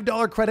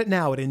 $75 credit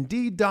now at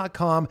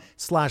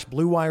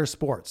Indeed.com/Blue Wire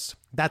Sports.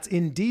 That's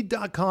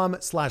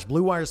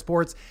Indeed.com/Blue Wire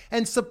Sports,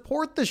 and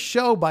support the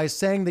show by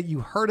saying that you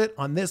heard it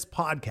on this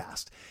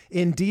podcast.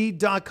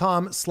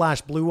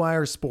 Indeed.com/Blue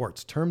Wire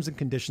Sports. Terms and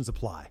conditions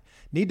apply.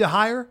 Need to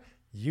hire?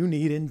 You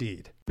need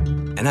Indeed.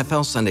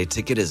 NFL Sunday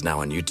Ticket is now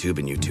on YouTube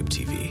and YouTube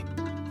TV,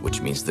 which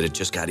means that it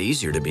just got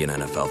easier to be an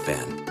NFL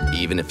fan,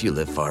 even if you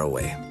live far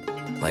away.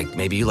 Like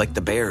maybe you like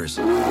the Bears,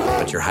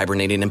 but you're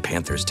hibernating in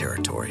Panthers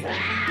territory.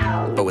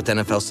 But with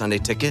NFL Sunday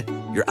Ticket,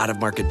 your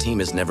out-of-market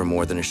team is never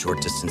more than a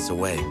short distance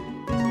away.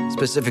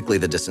 Specifically,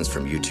 the distance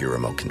from you to your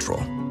remote control.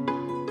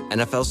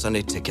 NFL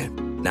Sunday Ticket,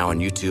 now on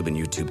YouTube and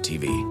YouTube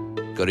TV.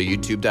 Go to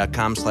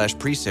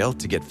youtube.com/presale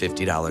to get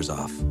 $50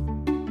 off.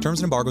 Terms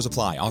and embargoes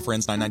apply. Offer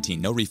ends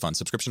 9/19. No refund.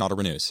 Subscription auto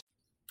renews.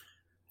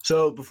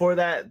 So before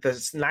that,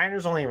 the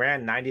Niners only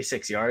ran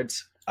 96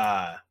 yards.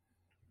 I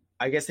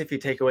guess if you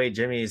take away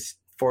Jimmy's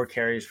 4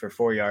 carries for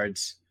 4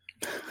 yards,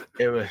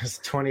 it was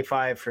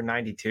 25 for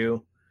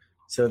 92.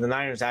 So the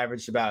Niners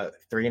averaged about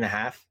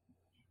 3.5.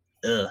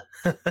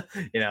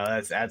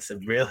 That's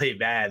really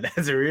bad.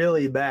 That's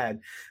really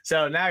bad.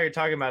 So now you're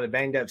talking about a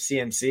banged up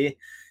CMC.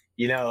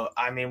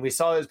 We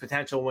saw his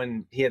potential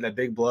when he had that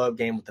big blow up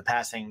game with the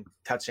passing,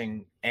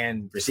 touching,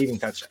 and receiving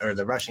touch, or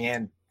the rushing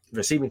and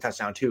receiving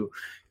touchdown too.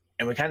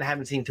 And we kind of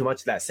haven't seen too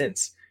much of that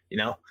since.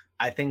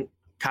 I think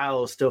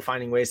Kyle is still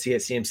finding ways to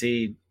get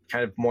CMC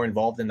kind of more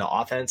involved in the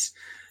offense.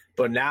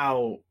 But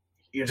now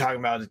you're talking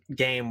about a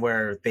game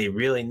where they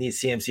really need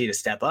CMC to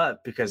step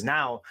up, because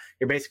now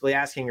you're basically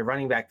asking your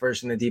running back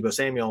version of Deebo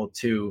Samuel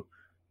to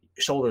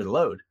shoulder the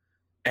load.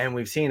 And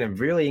we've seen a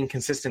really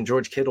inconsistent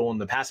George Kittle in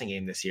the passing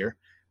game this year.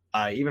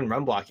 Even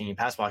run blocking and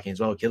pass blocking as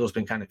well. Kittle's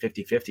been kind of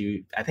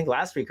 50-50. I think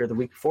last week or the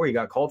week before he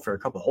got called for a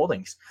couple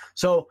holdings.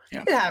 So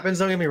It happens,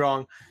 don't get me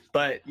wrong.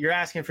 But you're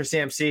asking for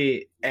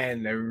CMC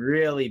and a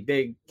really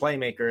big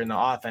playmaker in the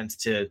offense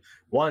to,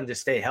 one, to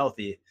stay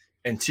healthy,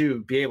 and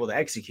two, be able to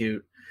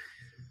execute.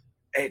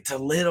 It's a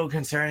little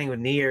concerning with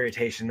knee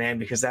irritation, man,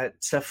 because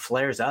that stuff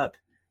flares up.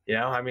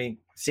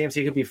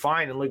 CMC could be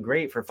fine and look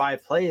great for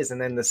 5 plays, and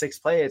then the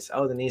 6th play, it's,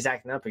 the knee's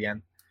acting up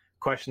again.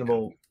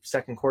 Questionable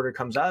second quarter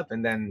comes up,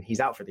 and then he's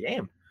out for the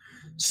game.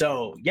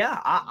 So,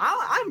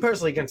 I'm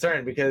personally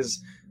concerned,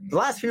 because the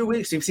last few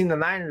weeks we've seen the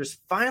Niners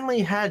finally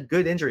had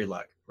good injury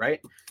luck,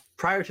 right?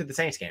 Prior to the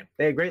Saints game,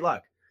 they had great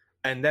luck.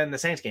 And then the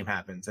Saints game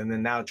happens. And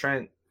then now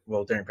Trent,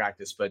 during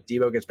practice, but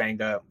Deebo gets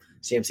banged up,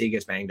 CMC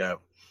gets banged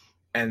up.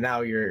 And now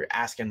you're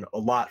asking a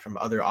lot from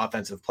other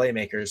offensive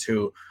playmakers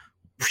who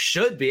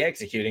should be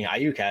executing.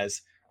 Ayuk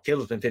has.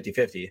 Kittle's been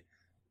 50-50.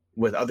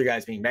 With other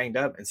guys being banged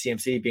up and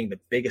CMC being the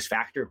biggest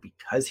factor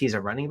because he's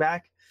a running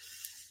back.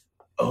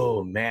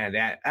 Oh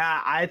man,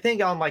 I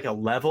think on like a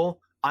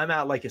level, I'm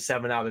at like a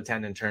 7 out of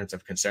 10 in terms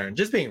of concern.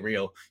 Just being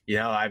real,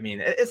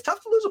 it's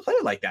tough to lose a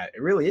player like that.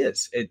 It really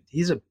is.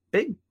 He's a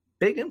big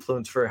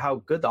influence for how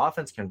good the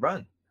offense can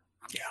run.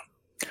 Yeah,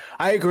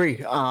 I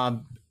agree.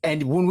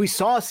 And when we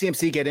saw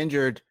CMC get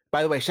injured,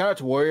 by the way, shout out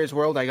to Warriors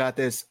World. I got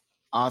this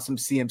awesome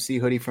CMC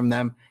hoodie from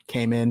them.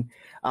 Came in.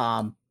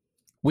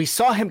 We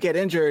saw him get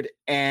injured,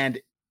 and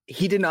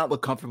he did not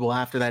look comfortable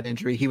after that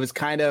injury. He was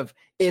kind of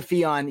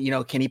iffy on,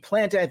 can he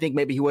plant it? I think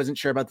maybe he wasn't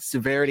sure about the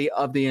severity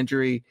of the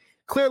injury.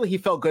 Clearly, he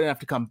felt good enough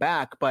to come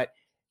back, but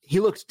he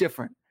looks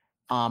different.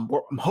 I'm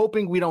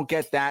hoping we don't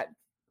get that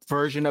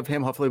version of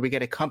him. Hopefully, we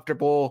get a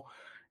comfortable,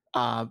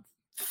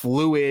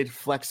 fluid,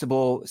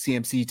 flexible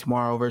CMC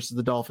tomorrow versus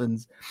the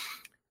Dolphins.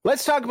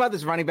 Let's talk about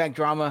this running back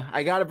drama.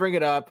 I got to bring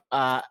it up.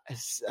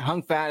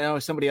 Hung Fat, I know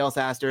somebody else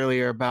asked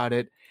earlier about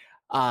it.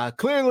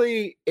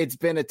 Clearly, it's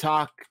been a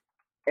talk,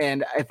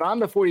 and if I'm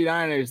the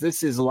 49ers,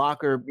 this is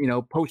locker,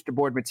 poster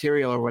board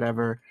material or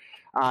whatever.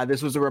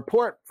 This was a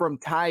report from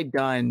Ty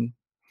Dunn,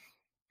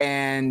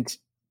 and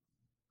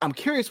I'm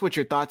curious what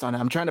your thoughts on it.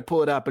 I'm trying to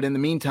pull it up, but in the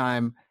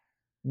meantime,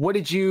 what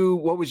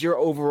was your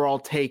overall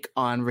take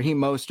on Raheem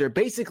Mostert,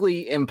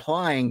 basically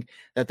implying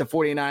that the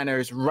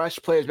 49ers rush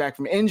players back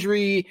from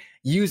injury,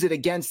 use it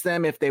against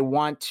them if they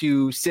want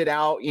to sit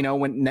out,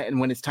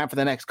 when it's time for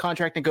the next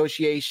contract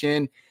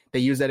negotiation. They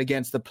use that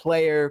against the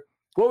player.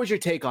 What was your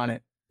take on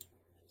it?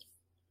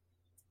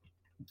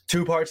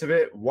 2 parts of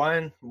it.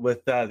 One,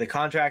 with the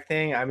contract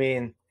thing. I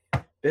mean,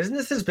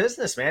 business is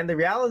business, man. The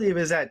reality of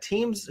it is that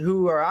teams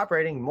who are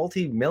operating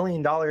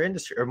multi-billion dollar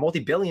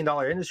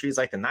industries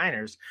like the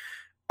Niners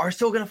are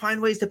still going to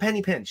find ways to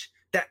penny pinch.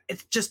 That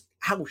it's just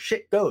how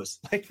shit goes.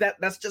 Like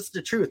that's just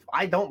the truth.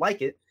 I don't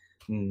like it.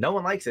 No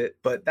one likes it,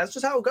 but that's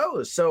just how it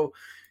goes. So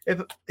if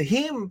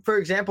him, for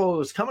example,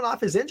 was coming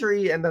off his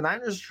injury and the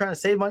Niners are trying to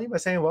save money by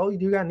saying, well, you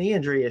do got knee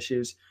injury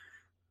issues,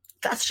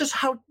 that's just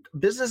how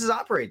businesses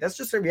operate. That's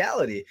just the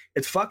reality.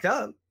 It's fucked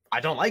up.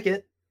 I don't like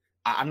it.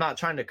 I'm not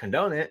trying to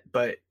condone it,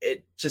 but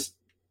it just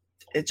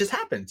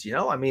happens,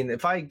 I mean,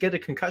 if I get a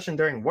concussion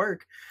during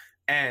work,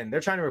 and they're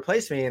trying to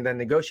replace me and then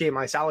negotiate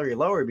my salary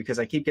lower because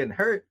I keep getting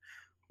hurt.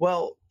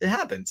 Well, it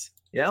happens,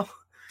 you know.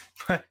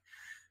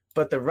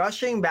 But the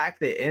rushing back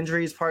the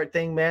injuries part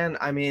thing, man,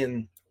 I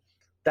mean,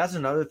 that's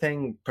another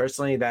thing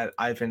personally that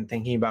I've been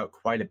thinking about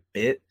quite a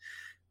bit,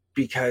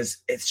 because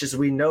it's just,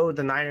 we know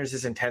the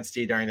Niners'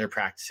 intensity during their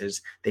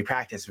practices. They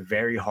practice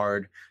very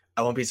hard.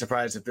 I won't be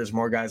surprised if there's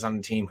more guys on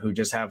the team who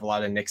just have a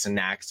lot of nicks and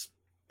knacks,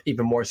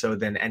 even more so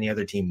than any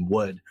other team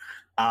would.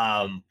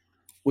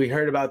 We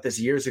heard about this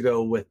years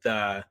ago with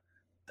the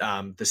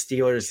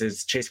Steelers.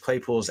 Is Chase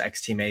Claypool's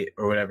ex-teammate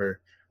or whatever,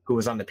 who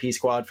was on the P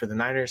squad for the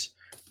Niners,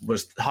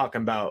 was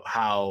talking about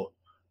how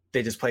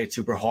they just played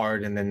super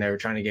hard and then they were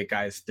trying to get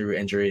guys through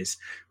injuries,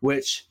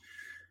 which,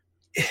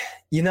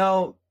 you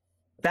know,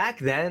 back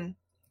then,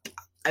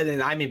 and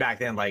then I mean back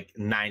then, like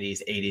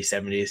 90s, 80s,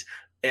 70s,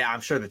 yeah,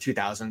 I'm sure the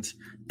 2000s,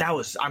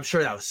 I'm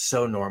sure that was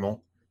so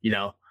normal, you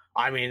know.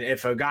 I mean,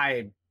 if a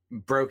guy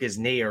broke his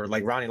knee, or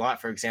like Ronnie Lott,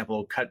 for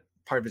example, cut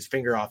part of his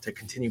finger off to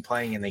continue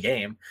playing in the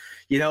game,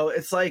 you know,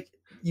 it's like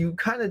you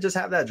kind of just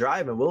have that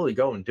drive and will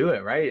go and do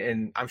it, right?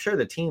 And I'm sure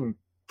the team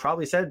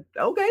probably said,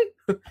 okay,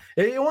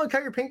 if you want to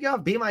cut your pinky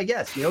off, be my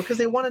guest, you know, because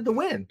they wanted to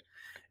win.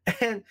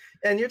 And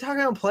you're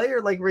talking about a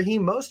player like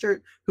Raheem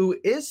Mostert, who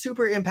is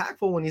super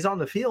impactful when he's on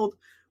the field.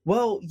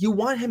 Well, you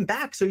want him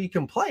back so you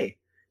can play.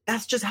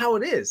 That's just how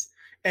it is.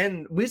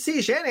 And we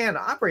see Shanahan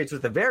operates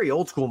with a very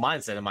old school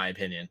mindset, in my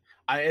opinion.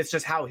 It's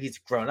just how he's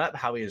grown up,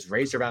 how he was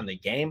raised around the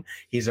game.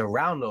 He's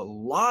around a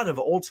lot of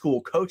old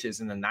school coaches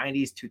in the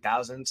 90s,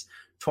 2000s,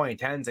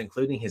 2010s,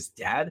 including his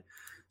dad.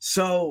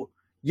 So,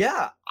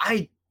 yeah,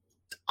 I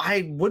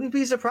wouldn't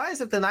be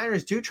surprised if the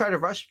Niners do try to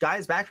rush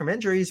guys back from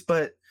injuries,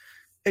 but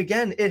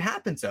again, it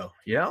happens though,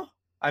 you know?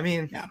 I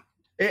mean, yeah.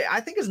 I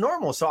think it's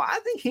normal. So I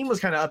think he was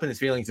kind of up in his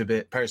feelings a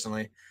bit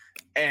personally.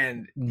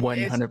 And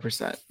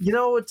 100%. You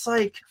know, it's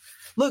like,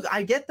 look,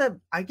 I get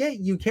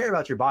you care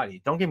about your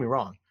body. Don't get me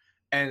wrong.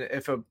 And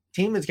if a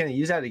team is going to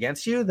use that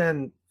against you,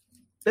 then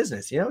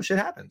business, you know, shit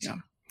happens. Yeah.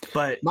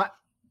 But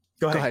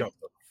go ahead.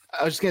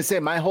 I was just going to say,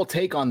 my whole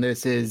take on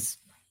this is,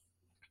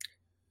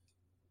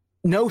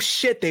 no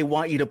shit, they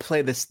want you to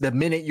play this the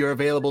minute you're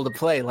available to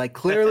play. Like,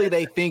 clearly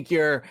they think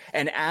you're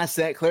an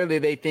asset. Clearly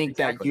they think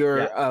that you're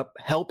a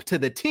help to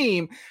the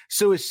team.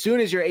 So as soon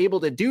as you're able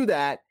to do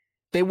that,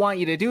 they want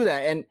you to do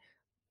that. And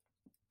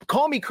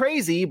call me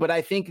crazy, but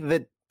I think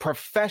that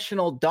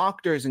professional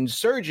doctors and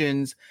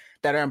surgeons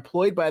that are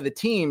employed by the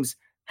teams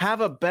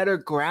have a better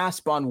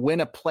grasp on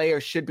when a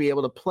player should be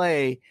able to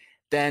play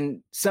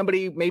than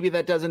somebody maybe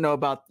that doesn't know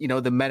about, you know,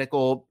 the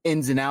medical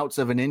ins and outs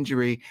of an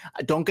injury.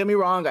 Don't get me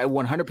wrong. I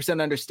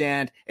 100%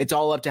 understand. It's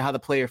all up to how the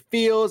player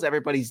feels.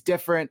 Everybody's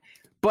different.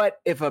 But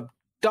if a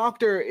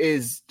doctor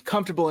is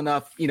comfortable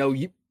enough, you know,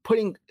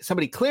 clearing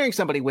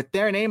somebody with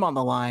their name on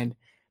the line,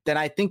 then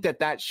I think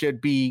that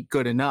should be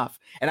good enough.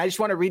 And I just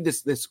want to read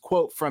this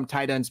quote from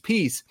Ty Dunn's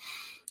piece.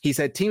 He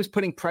said, teams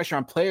putting pressure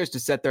on players to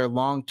set their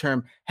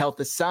long-term health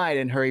aside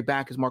and hurry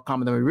back is more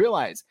common than we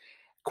realize.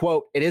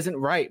 Quote, it isn't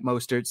right,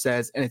 Mostert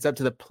says, and it's up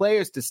to the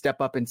players to step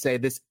up and say,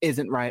 this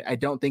isn't right. I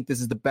don't think this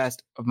is the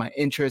best of my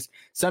interest.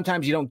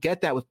 Sometimes you don't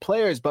get that with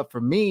players, but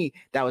for me,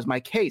 that was my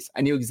case.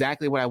 I knew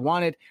exactly what I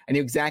wanted. I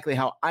knew exactly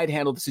how I'd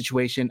handle the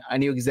situation. I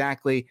knew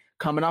exactly,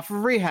 coming off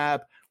of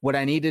rehab, what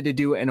I needed to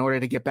do in order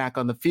to get back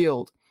on the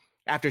field.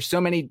 After so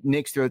many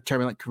nicks through a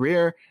turbulent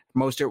career,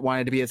 Mostert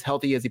wanted to be as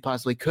healthy as he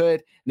possibly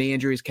could. Knee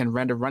injuries can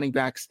render running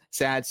backs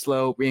sad,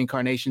 slow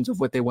reincarnations of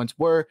what they once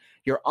were.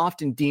 You're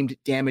often deemed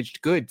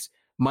damaged goods,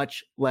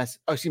 much less,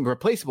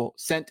 replaceable,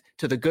 sent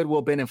to the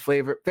Goodwill bin in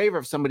favor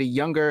of somebody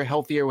younger,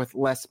 healthier, with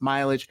less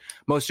mileage.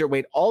 Mostert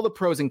weighed all the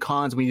pros and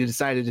cons when he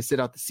decided to sit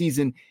out the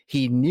season.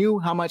 He knew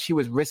how much he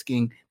was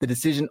risking. The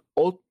decision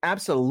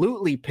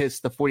absolutely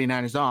pissed the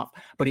 49ers off,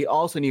 but he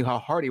also knew how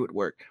hard he would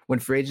work. When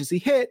free agency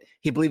hit,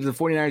 he believed the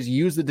 49ers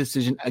used the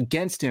decision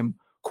against him.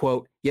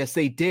 Quote, yes,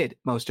 they did,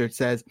 Mostert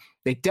says.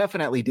 They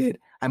definitely did.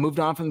 I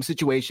moved on from the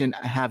situation.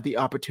 I have the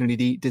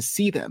opportunity to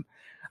see them.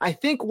 I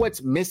think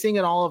what's missing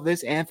in all of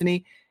this,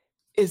 Anthony,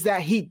 is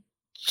that he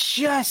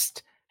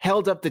just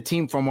held up the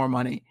team for more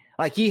money.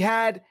 Like, he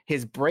had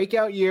his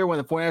breakout year when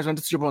the 49ers went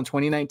to the Super Bowl in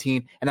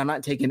 2019, and I'm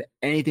not taking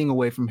anything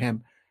away from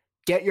him.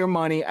 Get your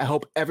money. I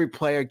hope every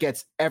player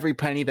gets every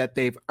penny that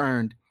they've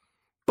earned.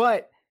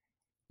 But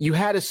you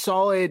had a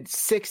solid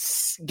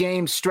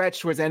 6-game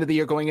stretch towards the end of the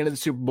year going into the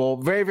Super Bowl.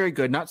 Very, very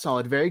good. Not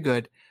solid. Very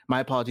good.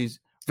 My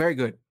apologies. Very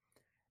good.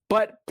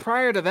 But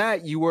prior to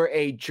that, you were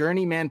a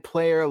journeyman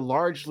player,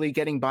 largely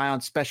getting by on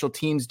special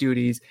teams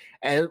duties.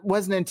 And it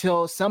wasn't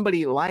until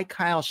somebody like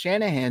Kyle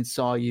Shanahan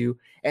saw you,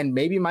 and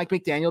maybe Mike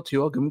McDaniel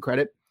too, I'll give him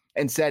credit,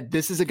 and said,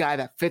 this is a guy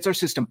that fits our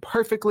system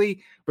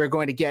perfectly. We're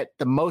going to get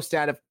the most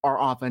out of our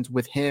offense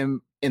with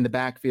him in the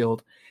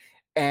backfield.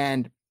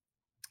 And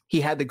he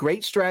had the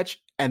great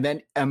stretch. And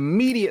then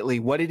immediately,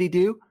 what did he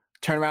do?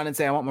 Turn around and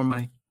say, I want more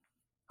money.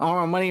 I want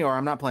more money, or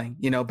I'm not playing.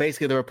 You know,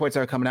 basically the reports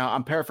that are coming out,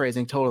 I'm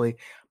paraphrasing totally.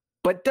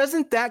 But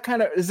doesn't that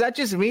is that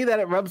just me that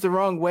it rubs the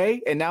wrong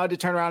way? And now to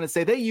turn around and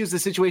say, they used the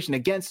situation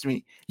against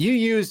me. You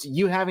used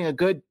you having a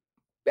good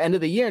end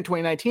of the year in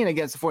 2019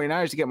 against the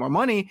 49ers to get more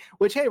money,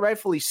 which, hey,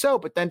 rightfully so,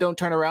 but then don't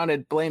turn around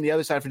and blame the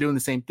other side for doing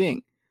the same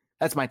thing.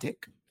 That's my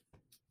take.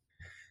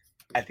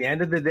 At the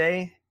end of the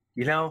day,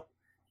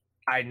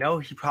 I know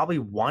he probably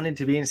wanted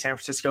to be in San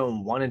Francisco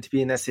and wanted to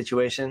be in that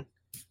situation.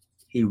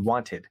 He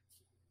wanted.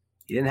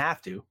 He didn't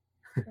have to.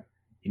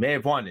 He may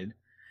have wanted.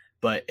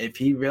 But if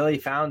he really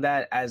found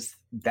that as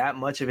that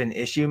much of an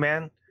issue,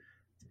 man,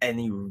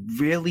 and you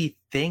really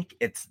think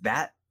it's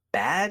that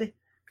bad,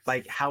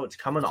 like how it's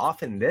coming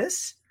off in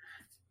this,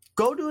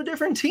 go to a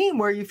different team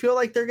where you feel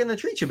like they're going to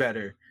treat you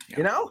better.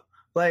 Yeah.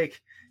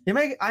 Like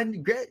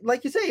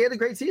you say, he had a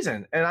great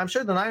season, and I'm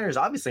sure the Niners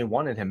obviously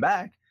wanted him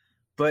back.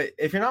 But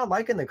if you're not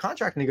liking the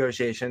contract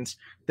negotiations,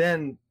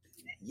 then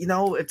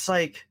it's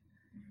like,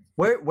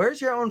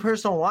 where's your own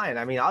personal line?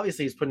 I mean,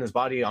 obviously he's putting his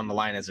body on the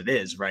line as it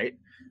is, right?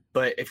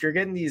 But if you're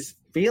getting these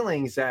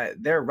feelings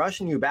that they're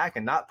rushing you back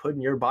and not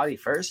putting your body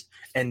first,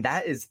 and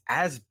that is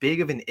as big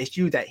of an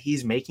issue that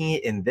he's making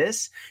it in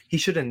this, he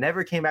should have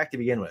never came back to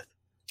begin with,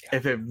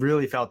 if it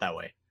really felt that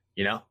way,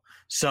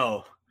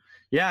 So,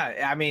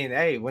 yeah, I mean,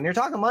 hey, when you're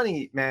talking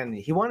money, man,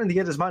 he wanted to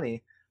get his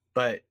money,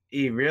 but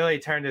he really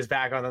turned his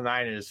back on the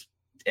Niners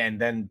and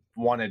then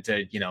wanted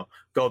to,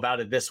 go about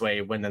it this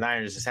way when the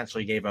Niners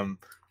essentially gave him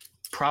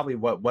probably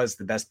what was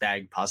the best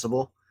bag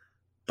possible.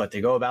 But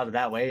to go about it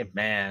that way,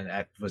 man,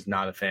 I was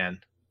not a fan.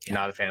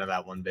 Not a fan of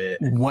that one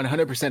bit.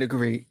 100%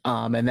 agree.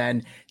 And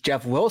then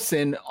Jeff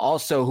Wilson,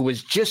 also, who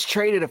was just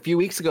traded a few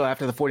weeks ago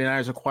after the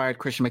 49ers acquired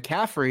Christian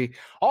McCaffrey,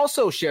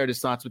 also shared his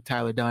thoughts with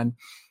Tyler Dunn.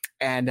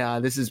 And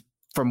this is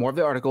for more of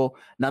the article.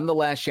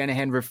 Nonetheless,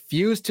 Shanahan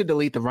refused to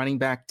delete the running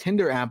back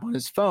Tinder app on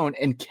his phone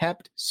and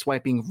kept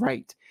swiping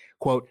right.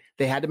 Quote,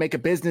 they had to make a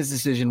business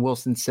decision,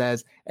 Wilson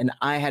says, and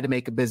I had to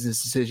make a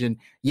business decision.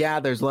 Yeah,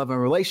 there's love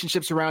and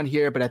relationships around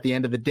here, but at the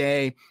end of the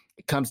day,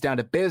 it comes down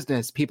to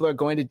business. People are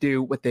going to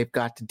do what they've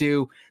got to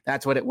do.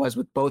 That's what it was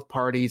with both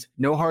parties.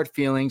 No hard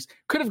feelings.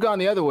 Could have gone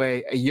the other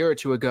way a year or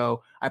two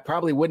ago. I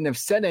probably wouldn't have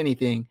said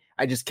anything.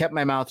 I just kept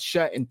my mouth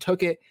shut and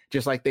took it.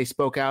 Just like they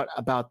spoke out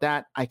about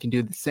that, I can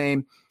do the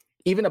same.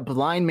 Even a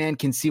blind man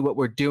can see what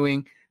we're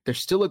doing. They're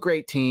still a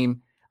great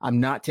team. I'm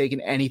not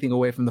taking anything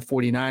away from the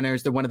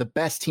 49ers. They're one of the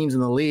best teams in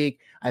the league.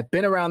 I've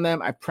been around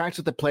them. I practice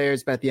with the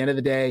players, but at the end of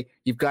the day,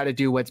 you've got to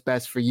do what's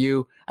best for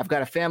you. I've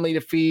got a family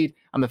to feed.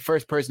 I'm the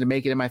first person to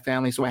make it in my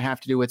family, so I have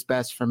to do what's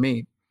best for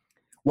me.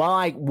 While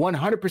I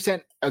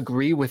 100%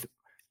 agree with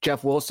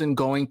Jeff Wilson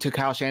going to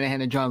Kyle Shanahan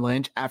and John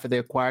Lynch after they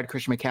acquired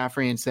Christian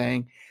McCaffrey and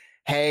saying,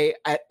 hey,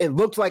 it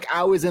looked like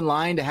I was in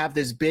line to have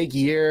this big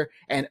year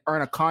and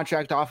earn a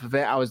contract off of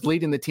it. I was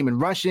leading the team in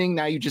rushing.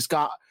 Now you just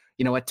got,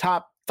 a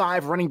top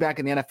 5 running back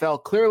in the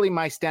NFL. Clearly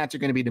my stats are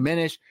going to be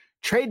diminished.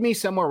 Trade me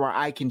somewhere where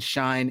I can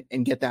shine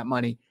and get that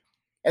money.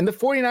 And the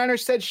 49ers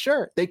said,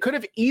 sure. They could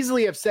have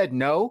easily have said,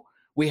 no,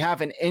 we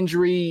have an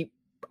injury.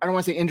 I don't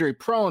want to say injury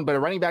prone, but a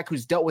running back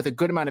who's dealt with a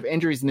good amount of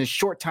injuries in his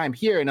short time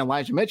here in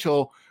Elijah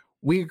Mitchell.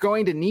 We're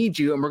going to need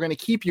you and we're going to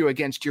keep you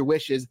against your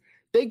wishes.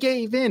 They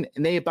gave in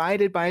and they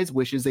abided by his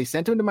wishes. They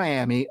sent him to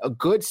Miami, a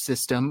good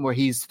system where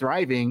he's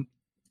thriving.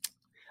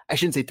 I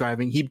shouldn't say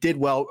thriving. He did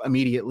well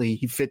immediately.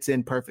 He fits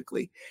in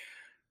perfectly.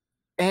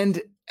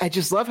 And I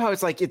just love how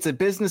it's like it's a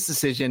business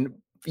decision,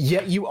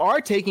 yet you are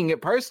taking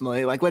it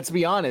personally. Like, let's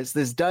be honest,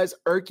 this does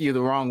irk you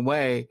the wrong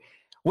way.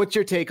 What's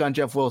your take on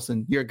Jeff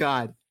Wilson, your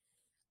God?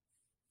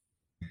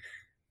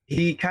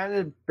 He kind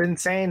of been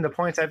saying the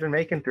points I've been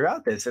making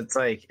throughout this. It's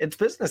like, it's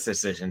business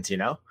decisions,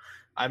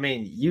 I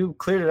mean, you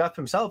cleared it up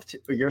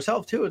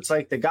yourself too. It's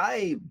like the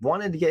guy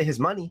wanted to get his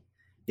money,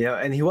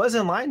 and he was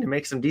in line to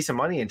make some decent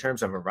money in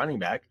terms of a running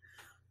back.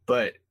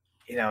 But,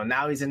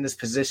 now he's in this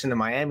position in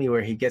Miami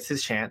where he gets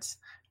his chance.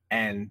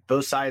 And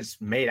both sides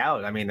made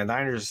out. I mean, the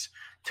Niners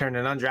turned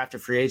an undrafted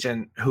free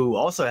agent who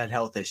also had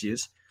health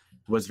issues,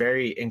 was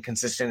very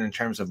inconsistent in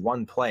terms of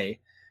one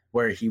play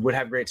where he would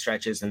have great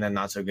stretches and then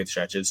not so good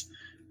stretches.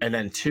 And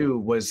then 2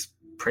 was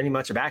pretty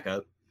much a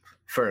backup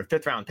for a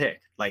 5th round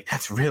pick. Like,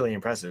 that's really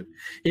impressive.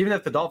 Even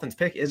if the Dolphins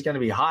pick is going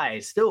to be high,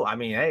 still, I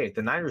mean, hey,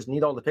 the Niners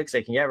need all the picks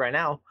they can get right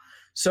now.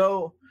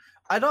 So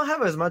I don't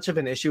have as much of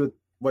an issue with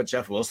what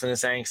Jeff Wilson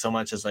is saying so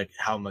much as like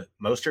how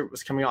Mostert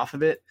was coming off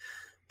of it.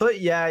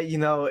 But yeah,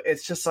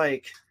 it's just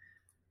like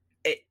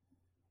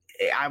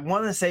I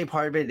want to say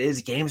part of it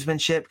is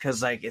gamesmanship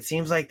because like it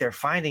seems like they're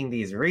finding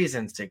these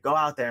reasons to go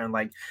out there and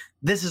like,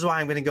 this is why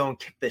I'm going to go and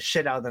kick the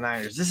shit out of the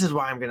Niners. This is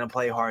why I'm going to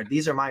play hard.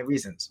 These are my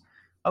reasons.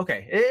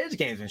 Okay, it is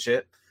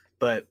gamesmanship,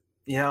 but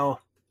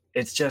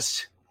it's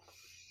just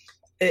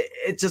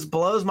it just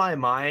blows my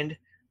mind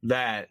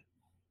that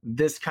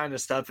this kind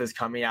of stuff is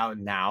coming out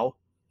now.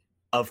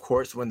 Of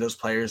course, when those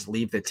players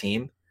leave the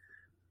team,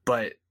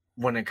 but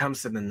when it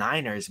comes to the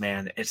Niners,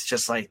 man, it's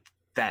just like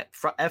that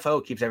FO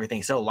keeps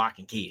everything so lock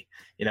and key.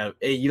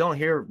 You don't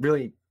hear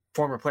really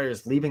former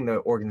players leaving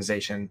the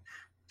organization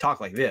talk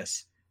like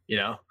this,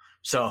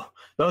 So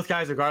both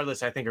guys,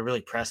 regardless, I think are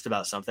really pressed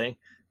about something.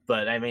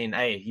 But I mean,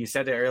 hey, you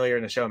said it earlier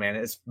in the show, man,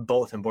 it's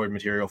bulletin board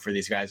material for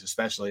these guys,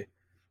 especially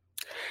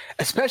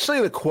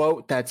the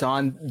quote that's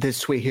on this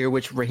tweet here,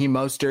 which Raheem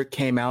Mostert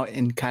came out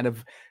and kind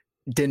of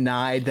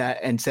denied that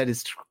and said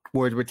his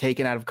words were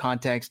taken out of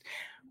context.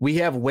 We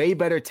have way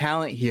better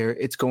talent here.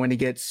 It's going to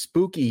get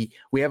spooky.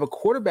 We have a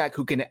quarterback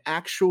who can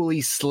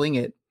actually sling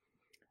it.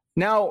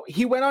 Now,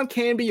 he went on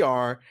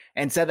KNBR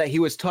and said that he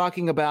was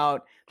talking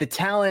about the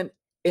talent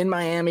in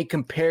Miami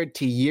compared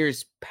to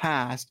years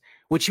past,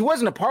 which he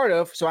wasn't a part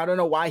of. So I don't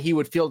know why he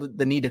would feel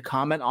the need to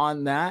comment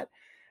on that.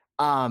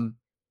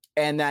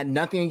 And that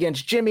nothing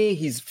against Jimmy.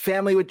 He's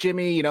family with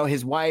Jimmy, you know,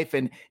 his wife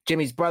and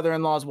Jimmy's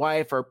brother-in-law's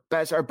wife are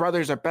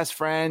brothers are best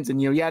friends,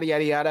 and, you know, yada,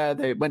 yada, yada.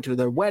 They went to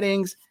their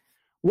weddings.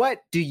 What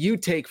do you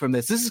take from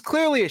this? This is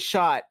clearly a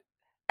shot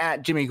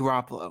at Jimmy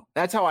Garoppolo.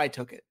 That's how I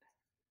took it.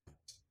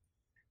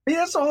 Yeah,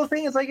 that's the whole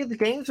thing. It's like it's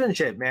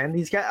gamesmanship, man.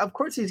 These guys, of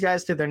course, these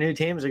guys to their new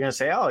teams are going to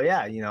say, "Oh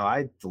yeah, you know,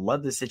 I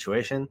love this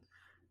situation,"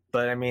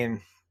 but I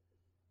mean,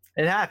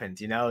 it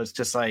happens. You know, it's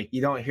just like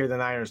you don't hear the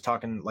Niners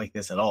talking like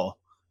this at all,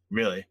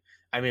 really.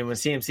 I mean, when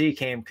CMC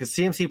came, because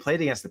CMC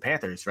played against the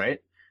Panthers, right?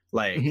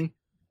 Like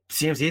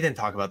CMC didn't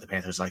talk about the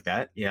Panthers like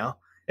that. You know,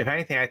 if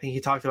anything, I think he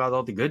talked about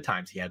all the good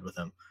times he had with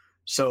them.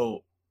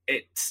 So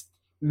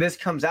this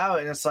comes out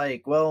and it's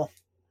like, well,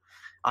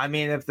 I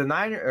mean, if the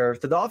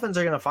Dolphins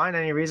are going to find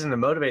any reason to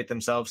motivate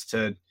themselves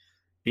to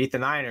beat the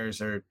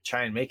Niners or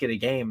try and make it a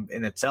game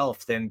in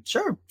itself, then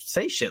sure,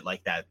 say shit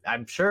like that.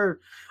 I'm sure.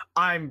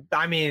 I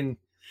mean,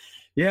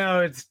 you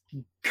know, it's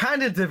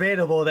kind of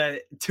debatable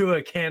that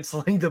Tua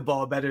canceling the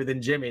ball better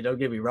than Jimmy. Don't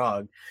get me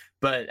wrong,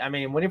 but I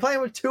mean, when you're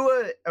playing with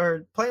Tua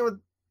or playing with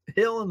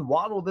Hill and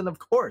Waddle, then of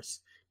course,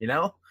 you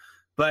know.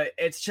 But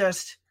it's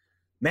just,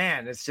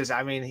 man, it's just.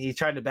 I mean, he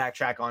tried to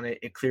backtrack on it.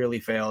 It clearly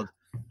failed.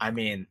 I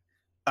mean,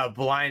 a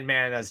blind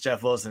man, as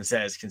Jeff Wilson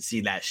says, can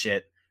see that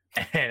shit.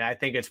 And I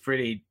think it's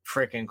pretty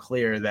freaking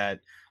clear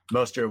that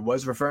Mostert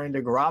was referring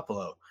to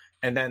Garoppolo.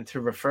 And then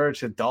to refer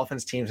to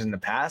Dolphins teams in the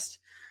past,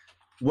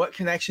 what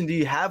connection do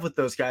you have with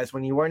those guys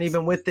when you weren't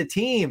even with the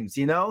teams,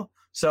 you know?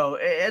 So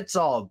it's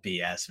all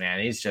BS, man.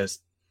 He's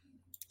just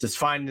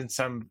finding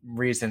some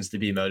reasons to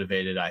be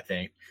motivated, I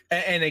think.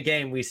 And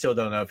again, we still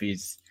don't know if he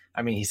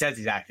says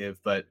he's active,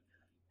 but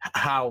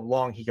how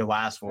long he can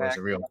last for is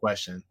a real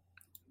question.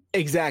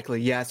 Exactly.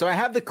 Yeah. So I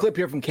have the clip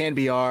here from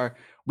KNBR.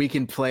 We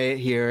can play it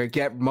here.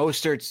 Get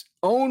Mostert's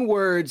own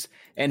words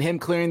and him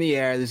clearing the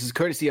air. This is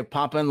courtesy of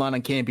Papa and Lon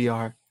on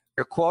KNBR.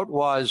 Your quote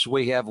was,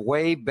 "We have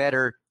way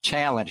better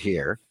talent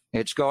here.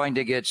 It's going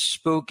to get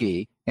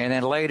spooky." And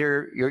then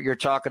later you're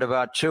talking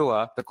about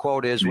Tua. The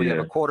quote is, "We have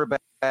a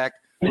quarterback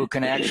who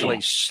can actually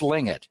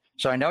sling it."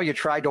 So I know you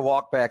tried to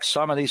walk back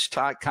some of these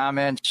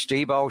comments.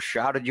 Steve-O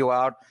shouted you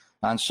out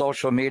on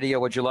social media.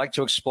 Would you like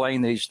to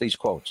explain these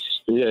quotes?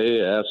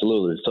 Yeah,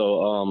 absolutely.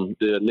 So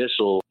the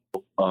initial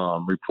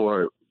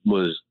report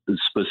was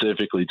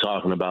specifically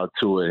talking about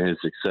Tua and his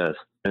success.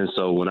 And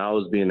so when I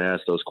was being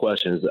asked those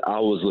questions, I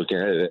was looking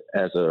at it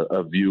as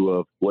a view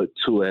of what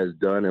Tua has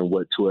done and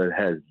what Tua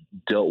has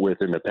dealt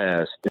with in the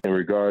past. In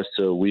regards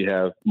to we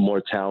have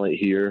more talent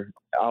here,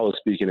 I was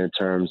speaking in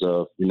terms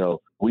of, you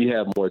know, we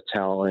have more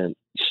talent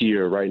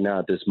here right now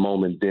at this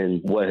moment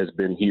than what has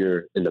been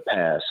here in the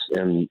past.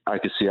 And I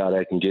can see how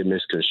that can get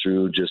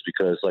misconstrued just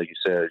because, like you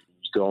said,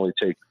 you can only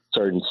take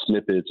certain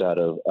snippets out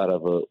of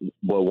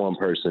what one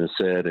person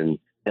said and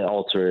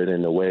alter it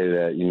in a way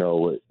that, you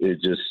know,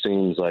 it just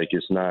seems like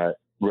it's not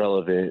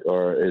relevant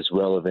or it's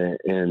relevant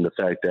in the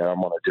fact that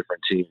I'm on a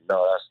different team.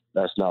 No,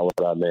 that's not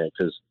what I meant,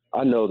 because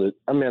I know that,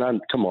 I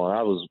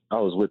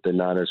was with the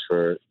Niners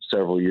for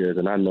several years,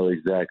 and I know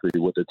exactly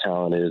what the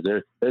talent is.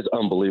 There's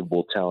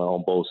unbelievable talent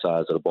on both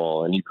sides of the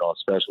ball and even on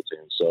special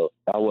teams. So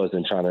I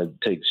wasn't trying to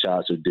take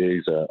shots or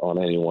digs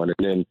on anyone.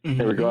 And then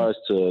in regards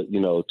to,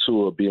 you know,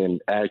 Tua being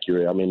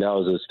accurate, I mean, that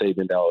was a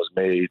statement that was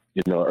made,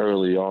 you know,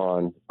 early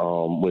on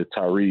with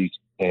Tyreek,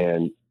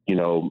 and, you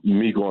know,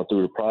 me going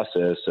through the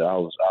process,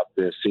 I've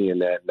been seeing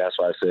that, and that's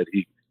why I said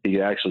he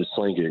can actually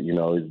sling it. You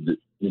know,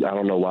 I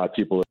don't know why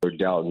people are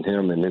doubting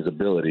him and his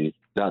ability,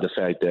 not the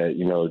fact that,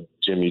 you know,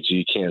 Jimmy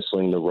G can't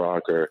sling the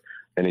rock or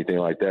anything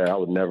like that. I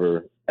would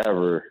never,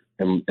 ever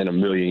in a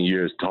million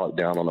years talk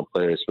down on a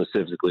player,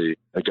 specifically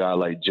a guy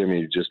like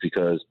Jimmy, just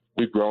because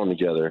we've grown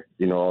together,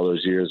 you know, all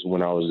those years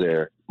when I was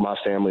there. My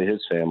family,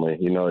 his family,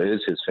 you know,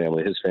 is his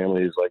family. His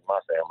family is like my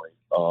family.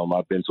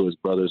 I've been to his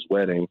brother's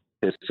wedding.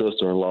 His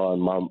sister-in-law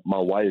and my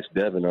wife,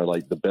 Devin, are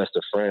like the best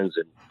of friends.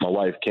 And my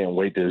wife can't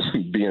wait to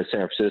be in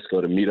San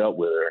Francisco to meet up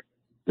with her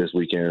this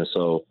weekend.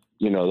 So,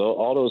 you know,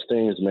 all those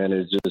things, man,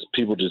 is just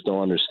people just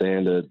don't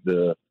understand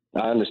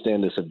I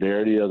understand the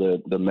severity of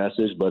the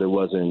message, but it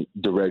wasn't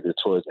directed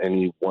towards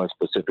any one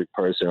specific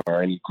person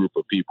or any group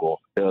of people.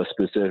 It was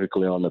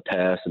specifically on the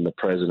past and the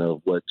present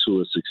of what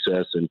Tua's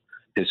success and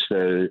his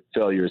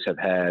failures have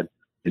had,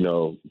 you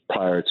know,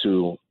 prior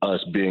to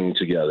us being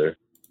together.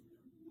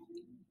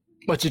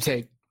 What's your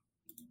take?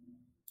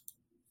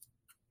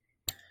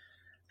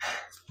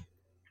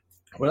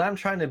 What I'm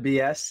trying to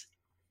BS,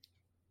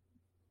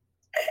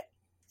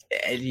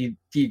 and you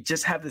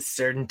just have this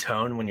certain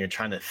tone when you're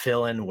trying to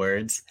fill in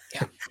words,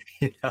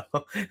 you know,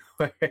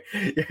 where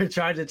you're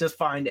trying to just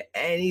find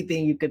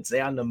anything you could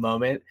say on the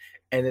moment,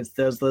 and it's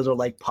those little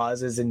like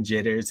pauses and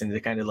jitters and the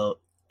kind of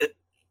little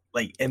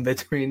like in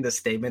between the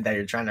statement that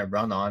you're trying to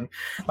run on.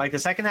 Like the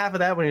second half of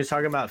that, when he was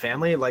talking about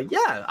family, like,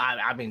 yeah,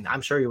 I mean,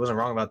 I'm sure he wasn't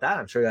wrong about that.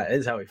 I'm sure that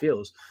is how he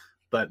feels.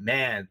 But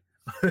man,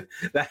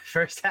 that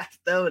first half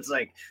though, it's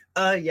like,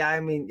 yeah, I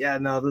mean, yeah,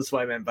 no, this is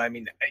what I meant. But I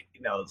mean,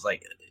 it's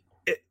like,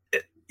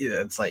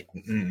 it's like,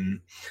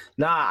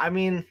 nah, I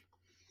mean,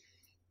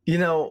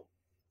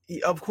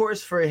 of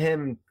course for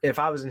him, if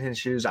I was in his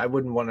shoes, I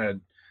wouldn't want to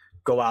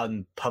go out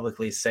and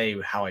publicly say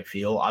how I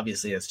feel.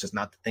 Obviously, it's just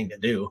not the thing to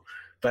do.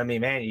 But I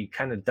mean, man, you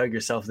kind of dug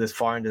yourself this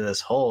far into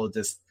this hole.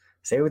 Just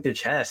say it with your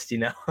chest,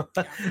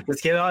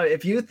 Let's get on.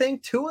 If you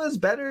think Tua is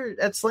better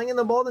at slinging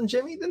the ball than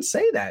Jimmy, then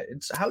say that.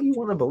 It's how you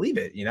want to believe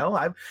it,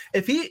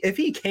 If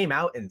he came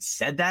out and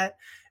said that,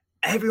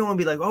 everyone would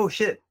be like, oh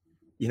shit,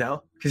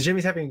 because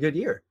Jimmy's having a good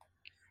year.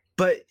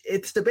 But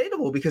it's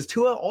debatable because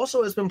Tua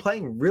also has been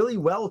playing really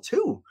well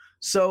too.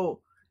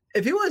 So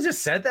if he would have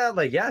just said that,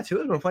 like, yeah,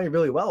 Tua's been playing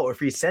really well, or if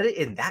he said it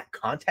in that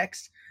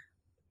context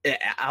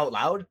out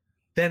loud,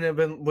 then this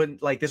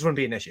wouldn't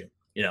be an issue.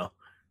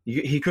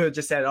 He could have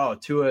just said, oh,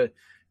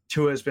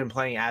 Tua's been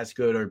playing as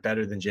good or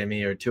better than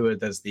Jimmy, or Tua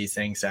does these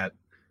things that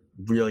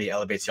really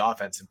elevates the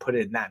offense, and put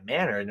it in that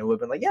manner, and it would have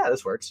been like, yeah,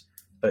 this works.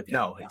 But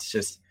no, it's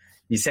just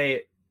you say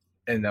it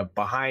in a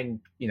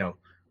behind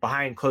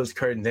closed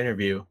curtains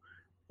interview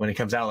when it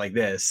comes out like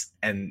this,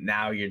 and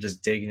now you're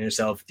just digging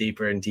yourself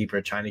deeper and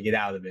deeper trying to get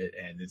out of it,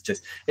 and it's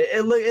just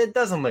it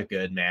doesn't look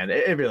good, man.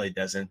 It really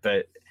doesn't.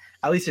 But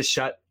at least it's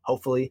shut,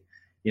 hopefully.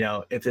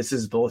 If this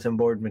is bulletin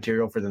board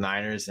material for the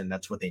Niners, and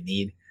that's what they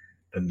need.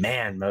 But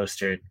man,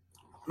 Mostert,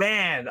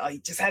 you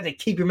just had to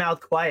keep your mouth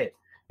quiet,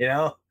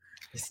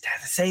 Just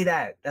had to say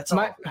that. That's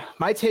all.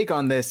 My take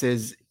on this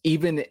is,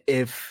 even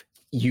if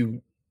you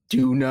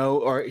do know,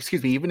 or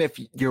excuse me, even if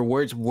your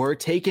words were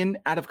taken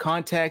out of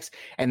context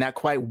and that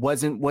quite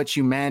wasn't what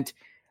you meant,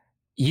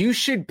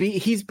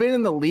 he's been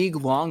in the league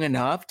long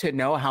enough to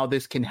know how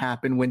this can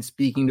happen when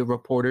speaking to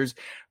reporters.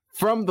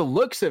 From the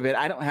looks of it,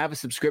 I don't have a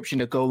subscription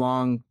to Go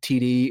Long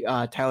TD,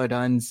 Tyler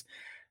Dunn's,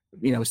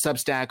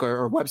 Substack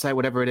or website,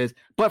 whatever it is.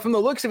 But from the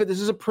looks of it, this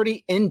is a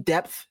pretty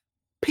in-depth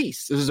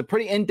piece. This is a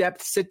pretty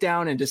in-depth sit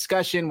down and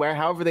discussion where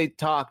however they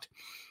talked,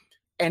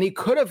 and he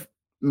could have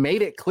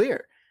made it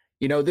clear,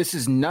 this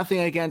is nothing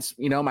against,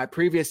 my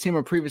previous team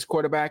or previous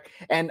quarterback.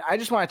 And I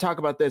just want to talk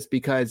about this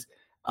because,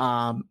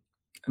 let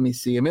me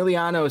see.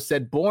 Emiliano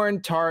said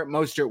Bourne, Tart,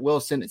 Mostert,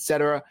 Wilson,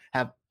 etc.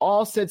 have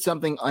all said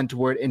something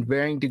untoward in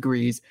varying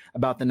degrees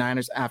about the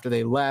Niners after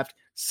they left.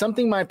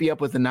 Something might be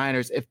up with the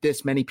Niners if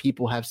this many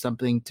people have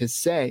something to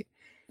say.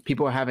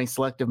 People are having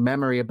selective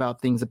memory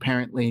about things,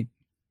 apparently.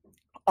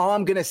 All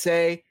I'm going to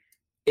say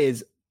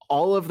is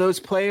all of those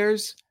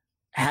players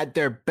had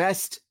their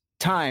best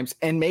times,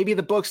 and maybe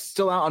the book's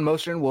still out on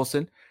Mostert and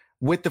Wilson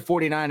with the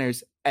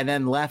 49ers, and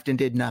then left and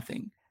did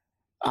nothing.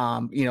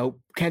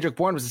 Kendrick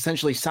Bourne was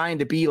essentially signed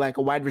to be like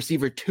a wide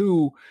receiver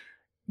 2,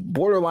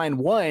 borderline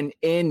 1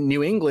 in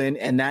New England,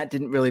 and that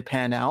didn't really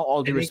pan out.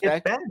 All due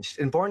respect. He gets benched,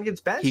 and Bourne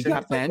gets benched. He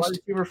got benched. Wide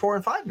receiver 4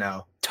 and 5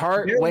 now.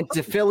 Tart went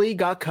to Philly,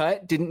 got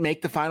cut, didn't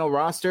make the final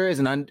roster as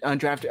an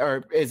undrafted,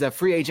 or is a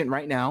free agent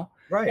right now.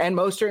 Right. And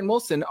Mostert and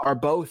Wilson are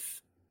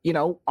both,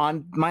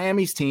 on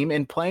Miami's team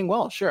and playing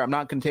well. Sure, I'm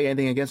not going to take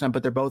anything against them,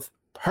 but they're both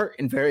hurt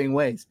in varying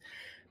ways.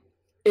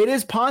 It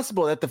is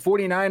possible that the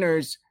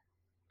 49ers,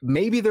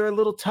 maybe they're a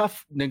little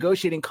tough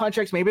negotiating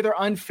contracts. Maybe they're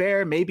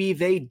unfair. Maybe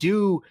they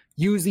do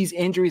use these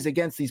injuries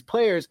against these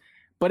players.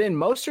 But in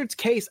Mostert's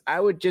case, I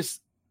would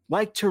just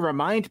like to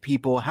remind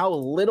people how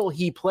little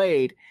he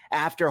played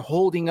after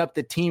holding up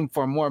the team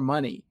for more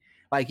money.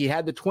 Like, he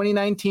had the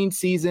 2019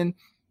 season,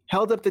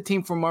 held up the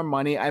team for more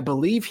money. I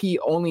believe he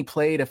only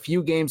played a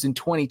few games in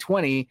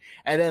 2020.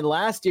 And then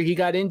last year he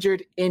got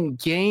injured in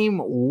game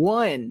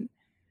one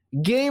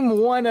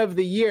of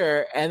the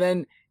year, and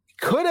then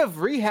could have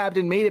rehabbed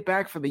and made it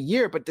back for the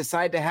year, but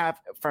decided to have,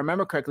 if I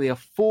remember correctly, a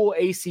full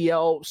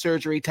ACL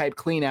surgery type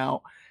clean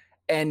out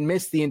and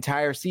missed the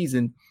entire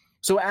season.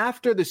 So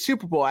after the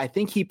Super Bowl, I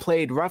think he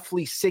played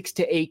roughly 6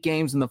 to 8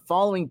 games in the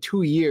following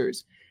 2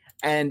 years.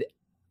 And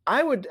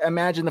I would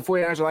imagine the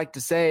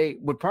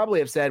 49ers would probably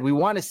have said, we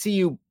want to see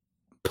you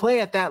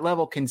play at that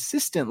level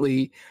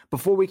consistently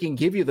before we can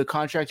give you the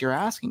contract you're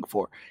asking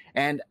for.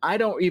 And I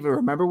don't even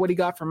remember what he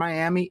got from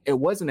Miami. It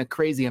wasn't a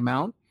crazy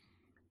amount.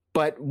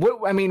 But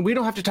we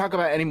don't have to talk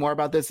about any more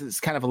about this. It's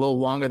kind of a little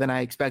longer than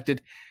I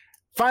expected.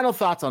 Final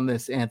thoughts on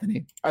this,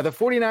 Anthony. Are the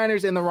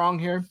 49ers in the wrong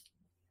here?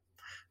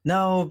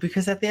 No,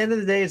 because at the end of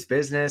the day, it's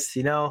business.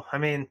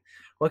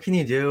 What can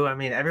you do?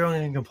 Everyone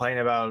can complain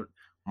about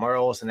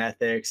morals and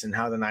ethics and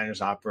how the Niners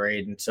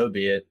operate, and so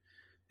be it.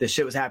 This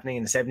shit was happening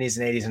in the 70s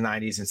and 80s and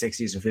 90s and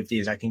 60s and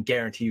 50s. I can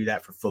guarantee you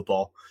that for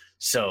football.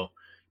 So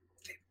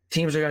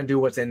teams are going to do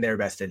what's in their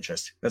best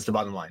interest. That's the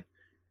bottom line.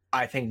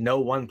 I think no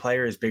one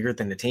player is bigger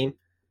than the team.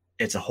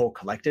 It's a whole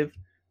collective,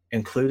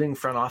 including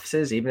front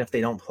offices, even if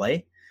they don't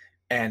play.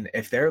 And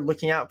if they're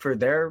looking out for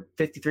their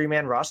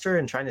 53-man roster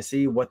and trying to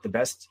see what the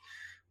best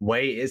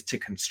way is to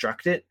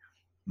construct it,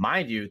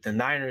 mind you, the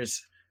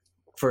Niners,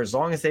 for as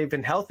long as they've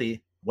been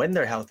healthy, when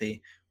they're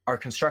healthy, are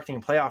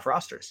constructing playoff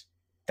rosters.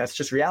 That's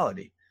just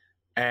reality.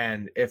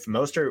 And if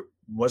Mostert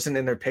wasn't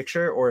in their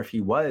picture, or if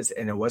he was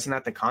and it wasn't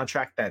at the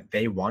contract that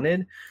they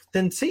wanted,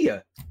 then see ya.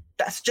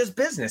 That's just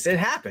business. It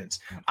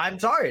happens. I'm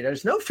sorry.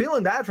 There's no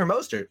feeling bad for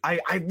Mostert. I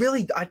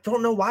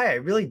don't know why. I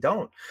really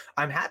don't.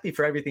 I'm happy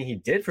for everything he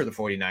did for the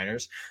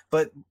 49ers.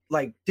 But,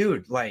 like,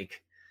 dude,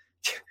 like,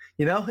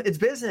 you know, it's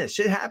business.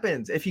 Shit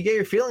happens. If you get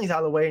your feelings out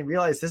of the way and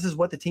realize this is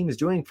what the team is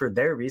doing for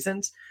their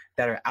reasons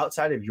that are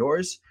outside of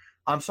yours,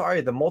 I'm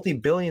sorry, the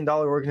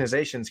multi-billion-dollar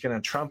organization is going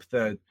to trump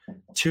the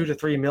 2 to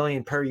 3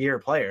 million per year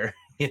player,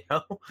 you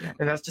know? Yeah.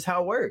 And that's just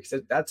how it works.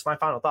 That's my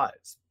final thought.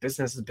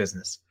 Business is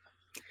business.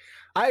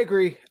 I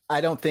agree. I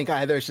don't think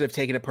either should have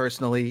taken it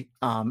personally.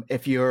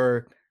 If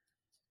you're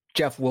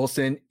Jeff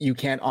Wilson, you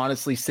can't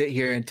honestly sit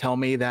here and tell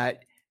me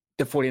that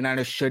the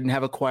 49ers shouldn't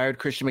have acquired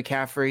Christian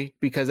McCaffrey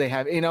because they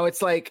have, you know,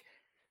 it's like,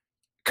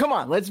 come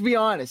on, let's be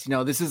honest. You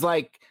know, this is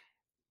like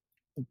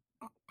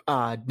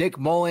Nick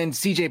Mullins,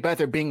 CJ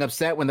Beathard being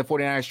upset when the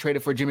 49ers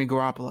traded for Jimmy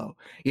Garoppolo.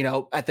 You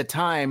know, at the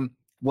time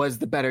was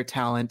the better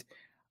talent.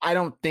 I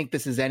don't think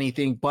this is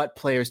anything but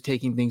players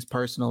taking things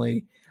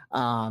personally.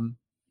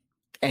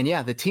 And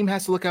yeah, the team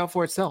has to look out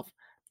for itself.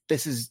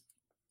 This is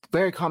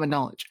very common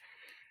knowledge.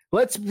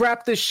 Let's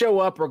wrap this show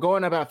up. We're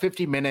going about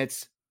 50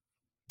 minutes.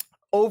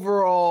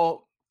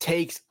 Overall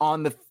takes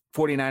on the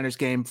 49ers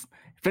game.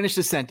 Finish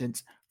the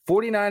sentence.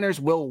 49ers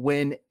will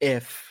win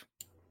if.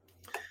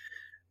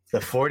 The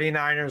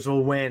 49ers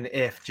will win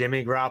if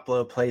Jimmy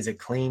Garoppolo plays a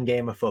clean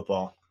game of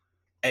football.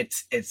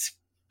 It's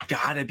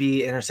got to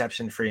be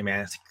interception free,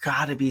 man. It's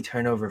got to be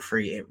turnover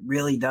free. It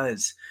really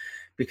does.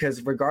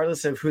 Because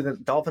regardless of who the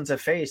Dolphins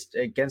have faced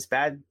against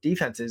bad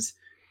defenses,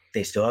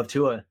 they still have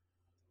Tua.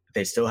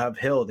 They still have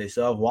Hill. They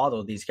still have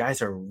Waddle. These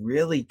guys are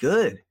really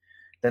good.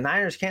 The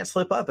Niners can't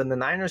slip up, and the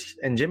Niners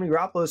and Jimmy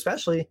Garoppolo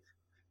especially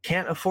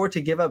can't afford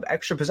to give up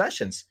extra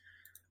possessions.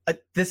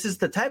 This is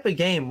the type of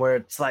game where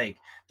it's like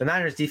the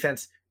Niners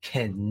defense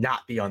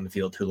cannot be on the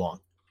field too long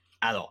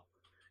at all.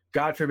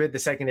 God forbid the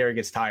secondary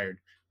gets tired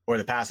or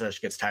the pass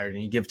rush gets tired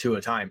and you give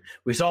Tua time.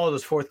 We saw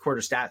those fourth quarter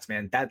stats,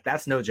 man.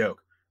 That's no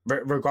joke.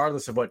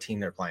 Regardless of what team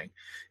they're playing.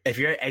 If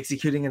you're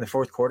executing in the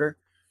fourth quarter,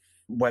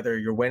 whether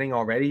you're winning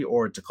already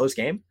or it's a close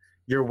game,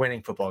 you're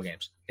winning football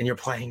games and you're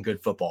playing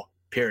good football,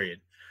 period.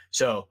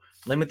 So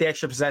limit the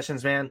extra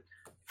possessions, man.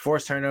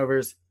 Force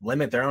turnovers,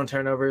 limit their own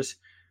turnovers.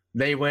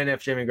 They win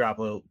if Jimmy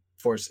Garoppolo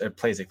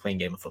plays a clean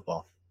game of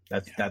football.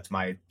 That's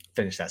my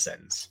finish that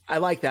sentence. I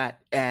like that.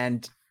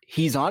 And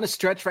he's on a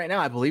stretch right now,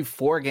 I believe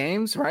 4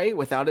 games, right?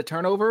 Without a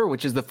turnover,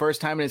 which is the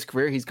first time in his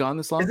career he's gone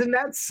this long. Isn't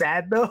that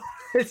sad, though?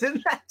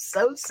 Isn't that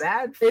so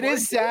sad? It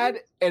is sad,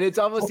 and it's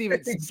almost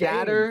even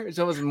sadder. It's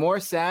almost more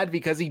sad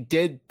because he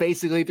did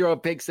basically throw a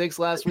pick 6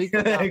 last week.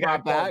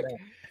 Got back.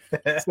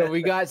 So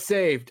we got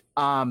saved.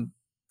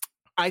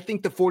 I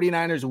think the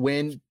 49ers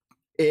win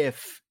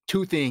if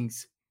 2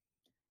 things.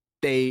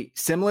 They,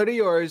 similar to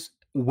yours,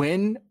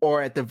 win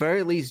or at the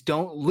very least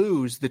don't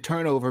lose the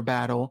turnover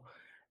battle.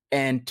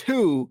 And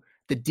 2,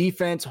 the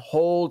defense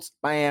holds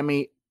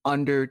Miami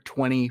under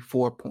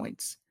 24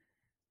 points.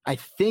 I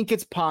think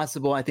it's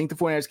possible. I think the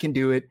 49ers can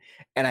do it.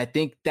 And I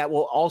think that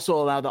will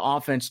also allow the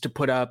offense to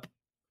put up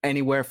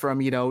anywhere from,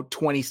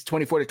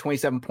 24 to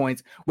 27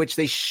 points, which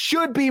they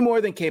should be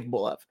more than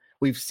capable of.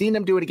 We've seen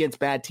them do it against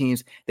bad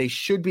teams. They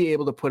should be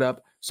able to put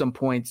up some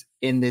points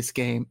in this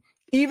game.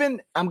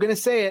 Even, I'm going to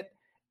say it,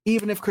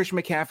 even if Christian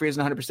McCaffrey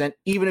isn't 100%,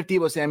 even if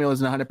Deebo Samuel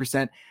isn't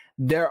 100%,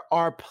 there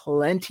are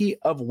plenty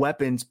of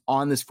weapons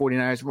on this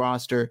 49ers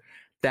roster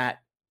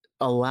that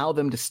allow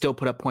them to still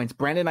put up points.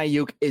 Brandon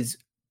Ayuk is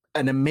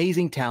an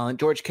amazing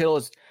talent. George Kittle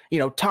is,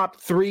 top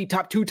 2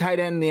 tight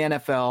end in the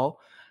NFL.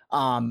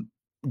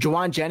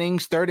 Juwan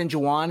Jennings, third and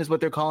Juwan is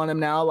what they're calling him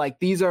now. Like,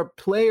 these are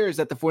players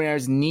that the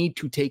 49ers need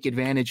to take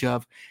advantage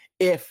of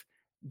if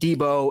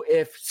Deebo,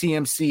 if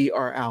CMC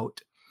are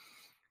out.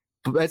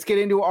 Let's get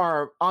into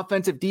our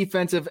offensive,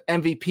 defensive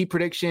MVP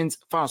predictions,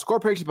 final score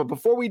predictions. But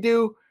before we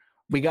do,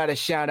 we got to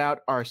shout out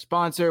our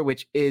sponsor,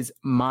 which is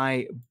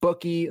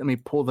MyBookie. Let me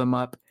pull them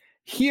up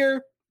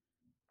here.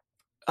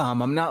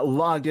 I'm not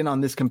logged in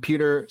on this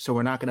computer, so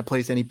we're not going to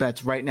place any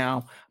bets right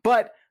now.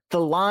 But the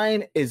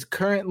line is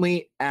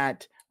currently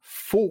at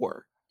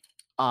 4.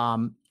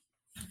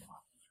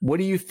 What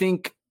do you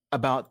think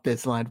about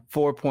this line?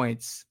 4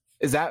 points.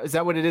 Is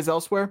that what it is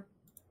elsewhere?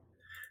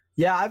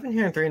 Yeah, I've been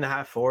hearing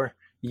 3.5, 4.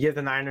 You give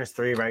the Niners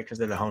 3, right, because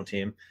they're the home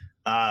team.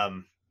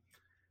 For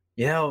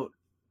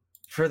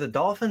the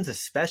Dolphins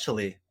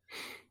especially,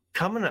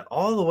 coming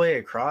all the way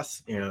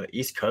across,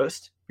 East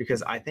Coast,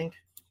 because I think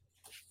 –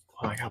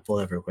 I got to pull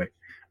it up real quick.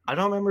 I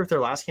don't remember if their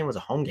last game was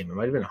a home game. It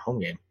might have been a home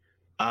game.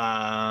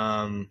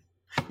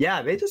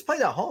 Yeah, they just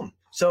played at home.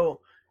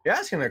 So you're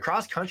asking a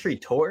cross-country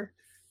tour.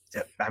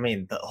 I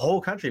mean, the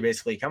whole country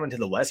basically coming to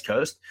the West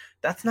Coast.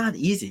 That's not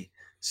easy.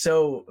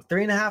 So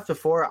 3.5 to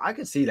 4, I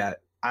could see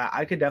that.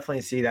 I could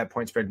definitely see that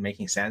point spread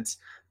making sense.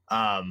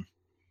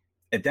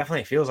 It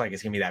definitely feels like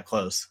it's going to be that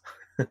close.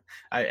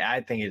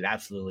 I think it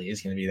absolutely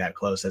is going to be that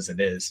close as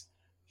it is.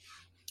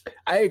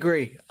 I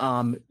agree.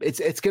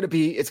 It's gonna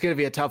be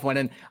a tough one.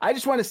 And I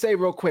just want to say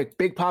real quick,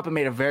 Big Papa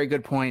made a very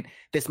good point.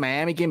 This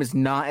Miami game is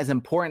not as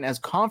important as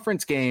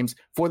conference games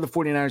for the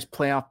 49ers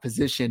playoff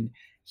position.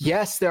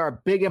 Yes, there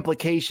are big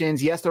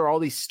implications. Yes, there are all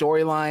these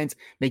storylines.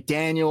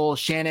 McDaniel,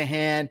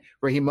 Shanahan,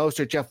 Raheem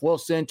Mostert, Jeff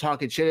Wilson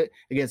talking shit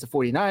against the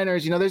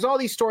 49ers. There's all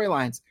these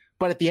storylines.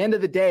 But at the end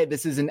of the day,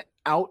 this is an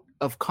out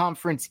of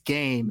conference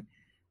game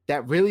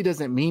that really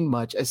doesn't mean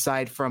much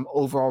aside from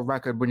overall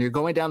record. When you're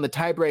going down the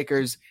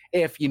tiebreakers,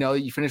 if you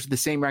finish with the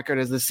same record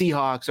as the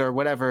Seahawks or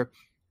whatever,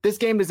 this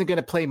game isn't going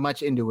to play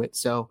much into it.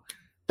 So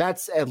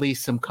that's at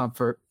least some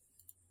comfort.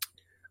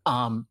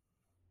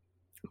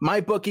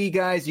 MyBookie,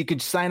 guys, you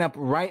could sign up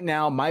right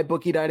now,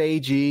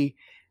 mybookie.ag,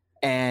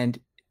 and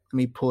let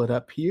me pull it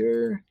up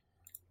here.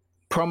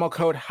 Promo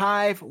code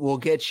HIVE will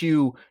get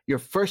you your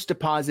first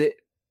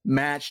deposit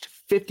matched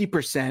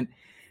 50%.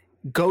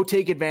 Go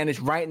take advantage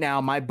right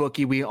now.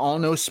 MyBookie, we all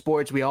know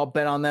sports. We all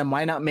bet on them.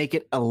 Why not make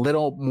it a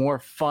little more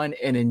fun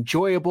and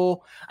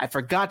enjoyable? I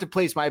forgot to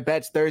place my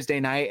bets Thursday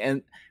night,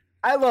 and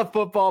I love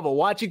football, but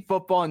watching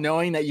football,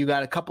 knowing that you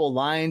got a couple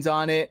lines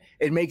on it,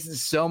 it makes it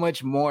so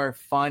much more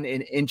fun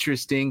and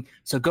interesting.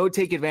 So go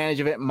take advantage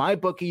of it.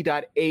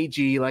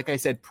 MyBookie.ag, like I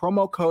said,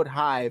 promo code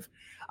HIVE.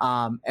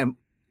 And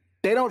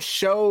they don't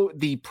show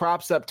the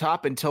props up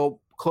top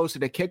until closer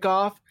to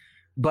kickoff.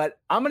 But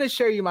I'm going to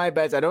share you my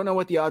bets. I don't know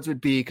what the odds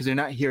would be because they're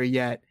not here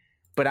yet.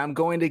 But I'm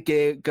going to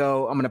I'm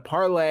going to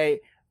parlay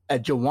a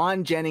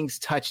Jawan Jennings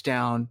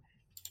touchdown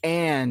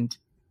and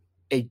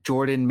a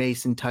Jordan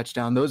Mason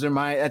touchdown.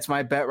 That's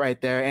my bet right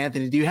there.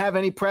 Anthony, do you have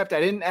any prepped? I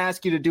didn't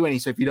ask you to do any,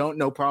 so if you don't,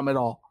 no problem at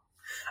all.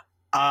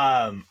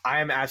 I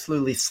am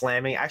absolutely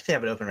slamming. I actually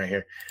have it open right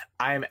here.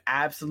 I am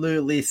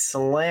absolutely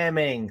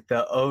slamming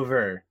the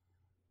over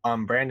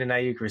on Brandon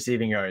Ayuk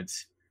receiving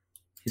yards.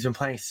 He's been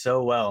playing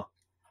so well.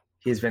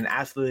 He's been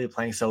absolutely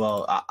playing so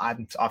well.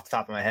 I'm off the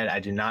top of my head. I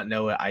do not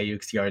know what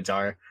Ayuk's yards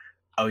are.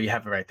 Oh, you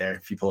have it right there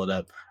if you pull it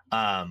up.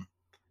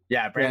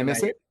 Yeah, Brandon. Did I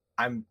miss it?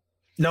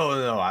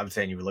 No. I'm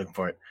saying you were looking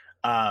for it.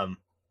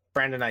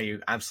 Brandon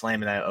Ayuk, I'm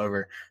slamming that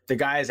over. The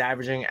guy is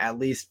averaging at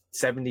least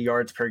 70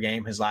 yards per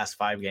game his last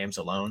 5 games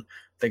alone.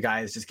 The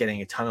guy is just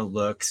getting a ton of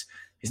looks.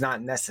 He's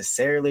not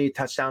necessarily a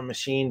touchdown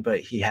machine,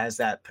 but he has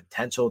that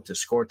potential to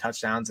score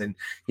touchdowns, and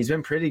he's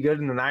been pretty good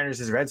in the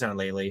Niners' red zone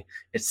lately.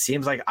 It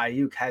seems like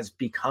Ayuk has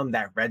become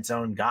that red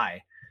zone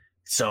guy.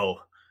 So,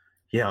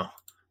 the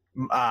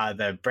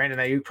Brandon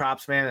Ayuk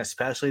props, man,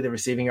 especially the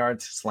receiving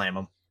yards, slam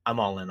them. I'm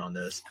all in on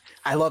this.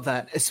 I love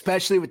that,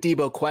 especially with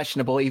Debo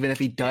questionable. Even if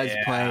he does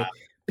play,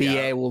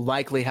 BA will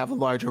likely have a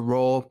larger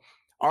role.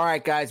 All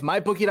right, guys,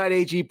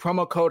 mybookie.ag,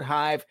 promo code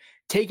HIVE.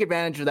 Take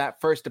advantage of that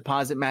first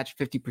deposit match,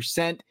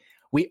 50%.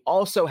 We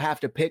also have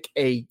to pick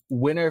a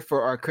winner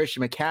for our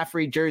Christian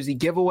McCaffrey jersey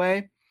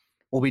giveaway.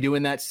 We'll be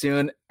doing that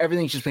soon.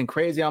 Everything's just been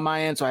crazy on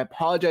my end, so I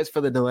apologize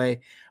for the delay,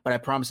 but I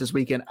promise this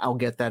weekend I'll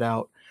get that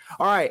out.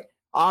 All right,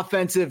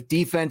 offensive,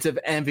 defensive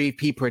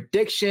MVP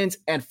predictions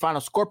and final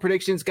score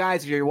predictions.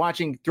 Guys, if you're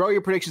watching, throw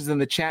your predictions in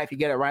the chat. If you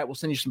get it right, we'll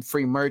send you some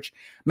free merch.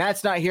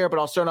 Matt's not here, but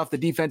I'll start off the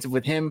defensive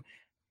with him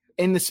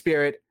in the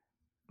spirit.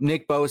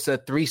 Nick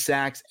Bosa, 3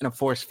 sacks and a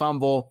forced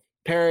fumble.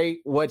 Perry,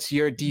 what's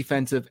your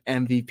defensive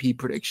MVP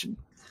prediction?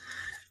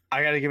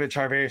 I got to give it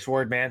Charvarius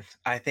Ward, man.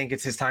 I think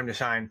it's his time to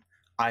shine.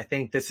 I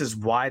think this is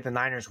why the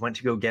Niners went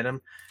to go get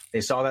him.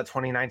 They saw that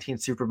 2019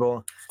 Super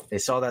Bowl. They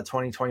saw that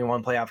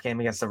 2021 playoff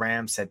game against the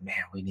Rams, said,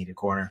 man, we need a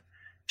corner.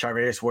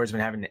 Charvarius Ward's been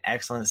having an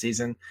excellent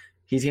season.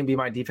 He's going to be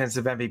my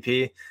defensive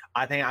MVP.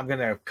 I think I'm going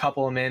to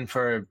couple him in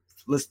for,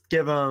 let's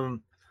give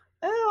him,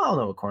 I don't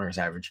know what corner's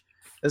average.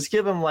 Let's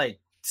give him like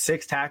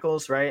 6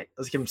 tackles, right?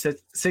 Let's give him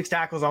six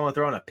tackles. I'm going to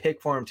throw in a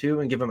pick for him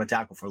too and give him a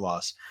tackle for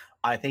loss.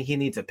 I think he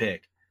needs a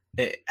pick.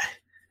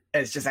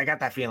 It's just, I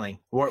got that feeling.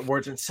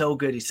 Ward's been so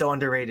good. He's so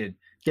underrated.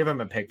 Give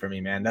him a pick for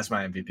me, man. That's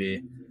my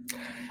MVP.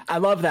 I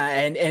love that.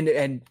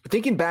 And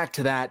thinking back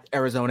to that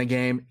Arizona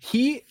game,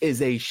 he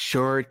is a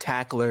sure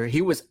tackler.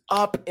 He was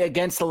up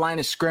against the line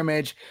of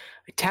scrimmage,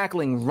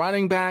 tackling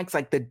running backs.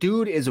 Like, the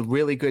dude is a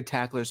really good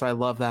tackler. So I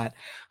love that.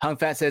 Hung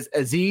Fat says,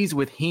 Azeez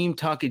with Heem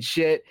talking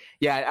shit.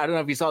 Yeah, I don't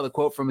know if you saw the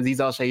quote from Azeez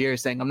Al-Shaair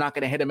saying, I'm not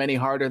going to hit him any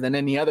harder than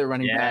any other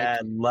running back.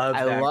 I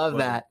love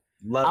that.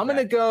 I'm going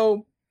to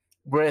go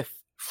with,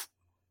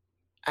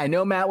 I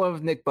know Matt went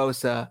with Nick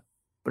Bosa,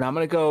 but I'm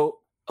going to go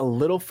a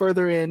little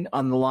further in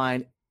on the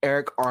line,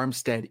 Eric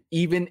Armstead.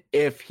 Even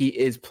if he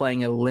is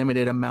playing a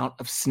limited amount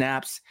of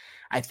snaps,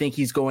 I think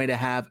he's going to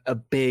have a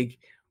big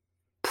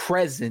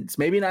presence,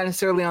 maybe not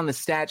necessarily on the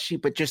stat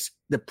sheet, but just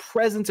the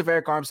presence of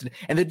Eric Armstead.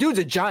 And the dude's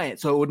a giant,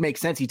 so it would make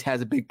sense he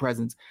has a big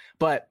presence.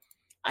 But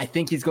I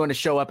think he's going to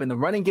show up in the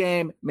running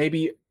game,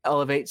 maybe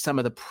elevate some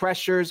of the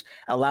pressures,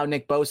 allow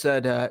Nick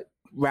Bosa to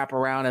wrap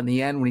around in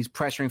the end when he's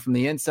pressuring from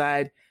the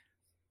inside.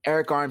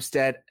 Eric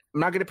Armstead, I'm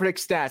not going to predict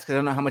stats because I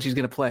don't know how much he's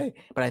going to play,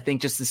 but I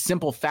think just the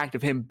simple fact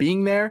of him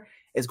being there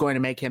is going to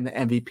make him the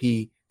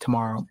MVP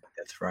tomorrow.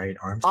 That's right.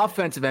 Armstead.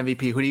 Offensive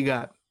MVP, who do you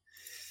got?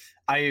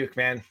 Ayuk,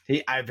 man.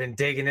 I've been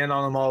digging in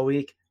on him all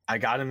week. I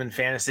got him in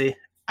fantasy.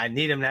 I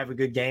need him to have a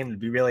good game to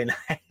be really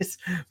nice.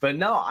 But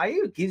no,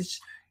 Ayuk,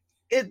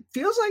 it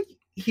feels like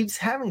he's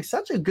having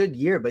such a good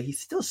year, but he's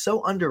still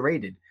so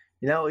underrated.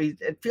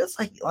 It feels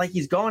like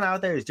he's going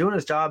out there, he's doing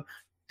his job.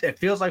 It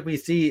feels like we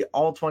see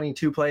all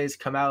 22 plays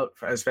come out,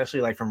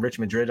 especially like from Rich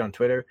Madrid on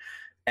Twitter.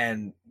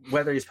 And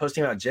whether he's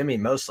posting about Jimmy,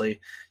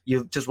 mostly,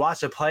 you just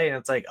watch the play and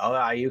it's like, oh,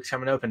 Ayuk's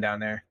coming open down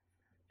there.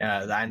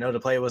 I know the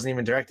play wasn't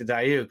even directed to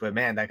Ayuk, but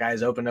man, that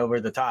guy's open over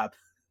the top.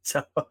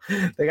 So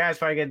the guy's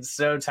probably getting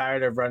so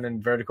tired of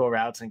running vertical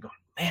routes and going,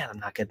 man, I'm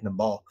not getting the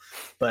ball.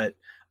 But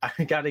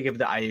I got to give it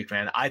to Ayuk,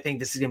 man. I think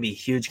this is going to be a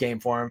huge game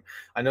for him.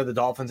 I know the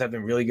Dolphins have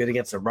been really good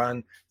against the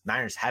run.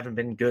 Niners haven't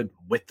been good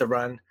with the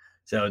run.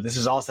 So this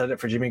is all set up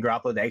for Jimmy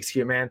Garoppolo to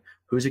execute, man.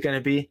 Who's it going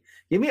to be?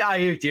 Give me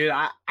Ayuk, dude.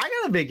 I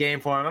got a big game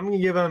for him. I'm going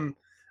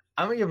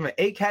to give him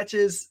 8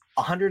 catches,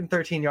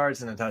 113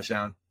 yards, and a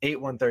touchdown.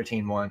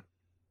 8-1-13-1.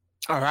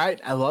 All right.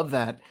 I love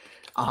that.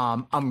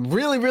 I'm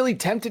really, really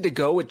tempted to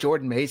go with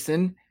Jordan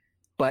Mason,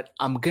 but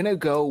I'm going to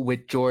go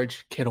with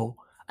George Kittle.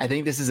 I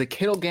think this is a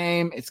Kittle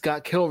game. It's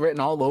got Kittle written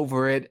all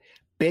over it.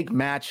 Big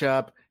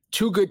matchup.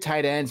 2 good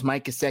tight ends,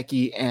 Mike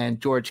Gesicki and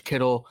George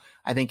Kittle.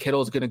 I think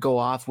Kittle is going to go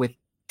off with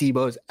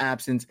Debo's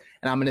absence,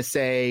 and I'm going to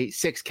say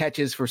 6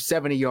 catches for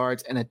 70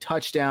 yards and a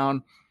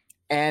touchdown,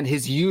 and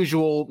his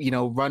usual,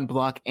 run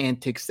block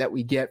antics that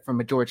we get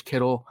from a George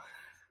Kittle.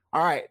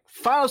 All right,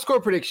 final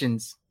score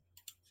predictions.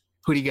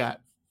 Who do you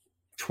got?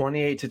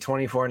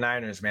 28-24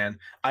 Niners, man.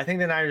 I think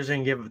the Niners are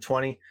going to give it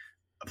 20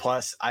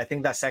 plus. I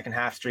think that second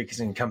half streak is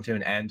going to come to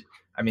an end.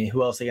 I mean,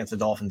 who else against the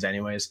Dolphins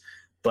anyways?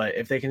 But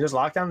if they can just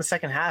lock down the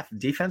second half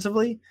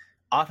defensively,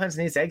 offense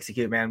needs to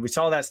execute, man. We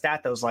saw that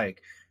stat that was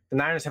like the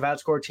Niners have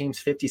outscored teams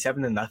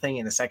 57-0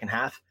 in the second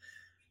half.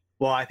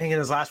 Well, I think in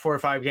his last 4 or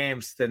 5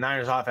 games, the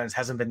Niners offense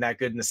hasn't been that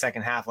good in the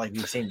second half like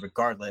we've seen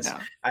regardless. No.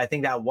 I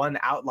think that one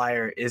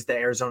outlier is the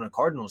Arizona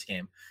Cardinals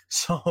game.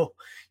 So,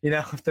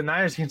 if the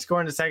Niners can score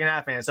in the second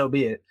half, man, so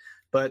be it.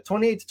 But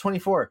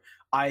 28-24,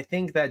 I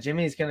think that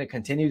Jimmy is going to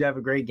continue to have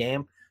a great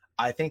game.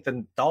 I think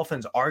the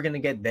Dolphins are going to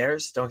get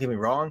theirs. Don't get me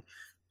wrong.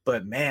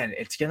 But, man,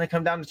 it's going to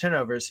come down to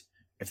turnovers.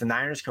 If the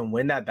Niners can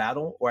win that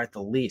battle or at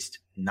the least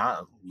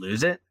not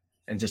lose it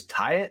and just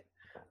tie it,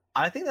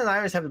 I think the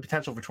Niners have the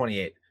potential for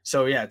 28.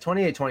 So, yeah,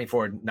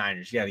 28-24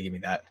 Niners. You got to give me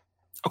that.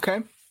 Okay.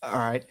 All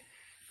right.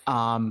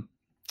 I'm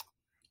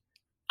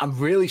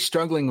really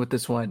struggling with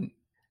this one,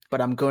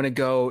 but I'm going to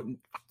go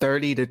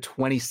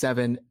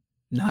 30-27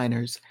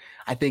 Niners.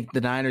 I think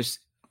the Niners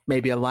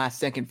maybe a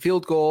last-second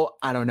field goal.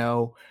 I don't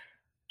know.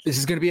 This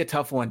is going to be a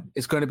tough one.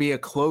 It's going to be a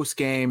close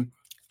game.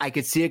 I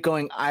could see it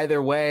going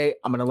either way.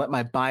 I'm going to let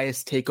my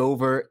bias take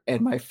over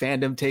and my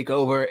fandom take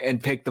over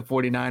and pick the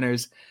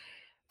 49ers.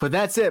 But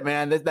that's it,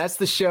 man. That's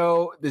the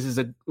show. This is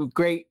a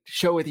great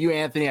show with you,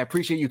 Anthony. I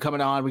appreciate you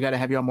coming on. We got to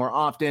have you on more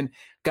often.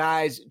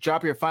 Guys,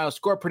 drop your final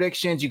score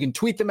predictions. You can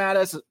tweet them at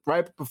us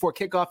right before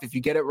kickoff. If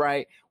you get it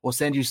right, we'll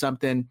send you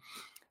something.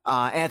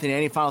 Anthony,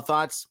 any final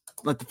thoughts?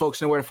 Let the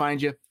folks know where to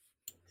find you.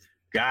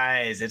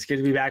 Guys, it's good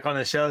to be back on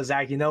the show.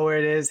 Zach, you know where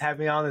it is. Have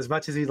me on as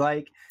much as you'd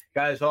like.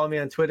 Guys, follow me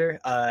on Twitter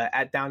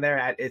at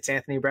It's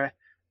Anthony Bre.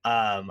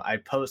 I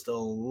post a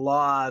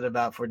lot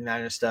about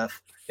 49ers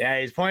stuff. Yeah,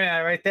 he's pointing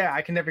at it right there.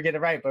 I can never get it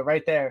right, but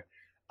right there.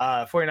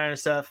 49ers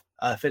stuff,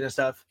 fitness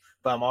stuff.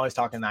 But I'm always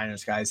talking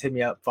Niners, guys. Hit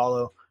me up,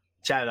 follow,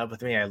 chat it up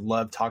with me. I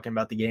love talking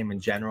about the game in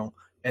general.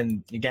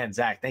 And again,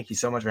 Zach, thank you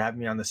so much for having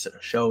me on this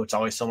show. It's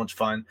always so much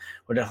fun.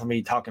 We'll definitely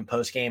be talking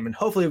post-game, and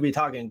hopefully we'll be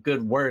talking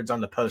good words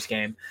on the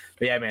post-game.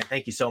 But yeah, man,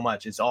 thank you so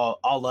much. It's all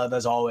love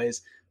as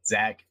always.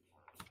 Zach,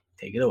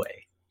 take it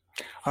away.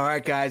 All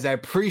right, guys, I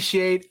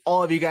appreciate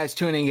all of you guys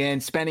tuning in,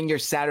 spending your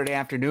Saturday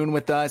afternoon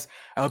with us.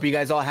 I hope you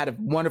guys all had a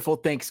wonderful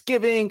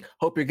Thanksgiving.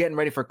 Hope you're getting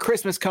ready for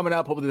Christmas coming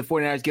up. Hopefully the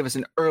 49ers give us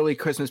an early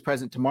Christmas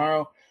present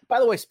tomorrow. By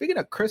the way, speaking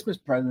of Christmas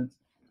presents,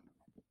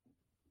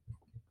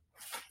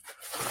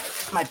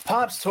 my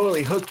pops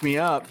totally hooked me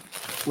up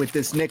with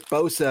this Nick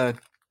Bosa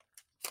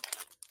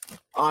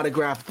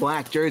autographed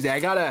black jersey.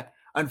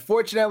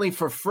 Unfortunately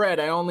for Fred,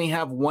 I only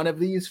have one of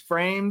these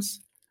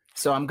frames.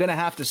 So I'm going to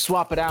have to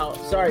swap it out.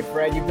 Sorry,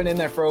 Fred. You've been in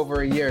there for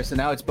over a year, so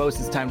now it's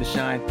Bosa's time to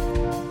shine.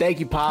 Thank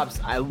you, Pops.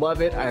 I love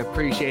it. I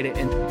appreciate it.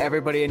 And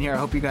everybody in here, I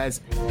hope you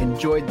guys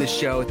enjoyed the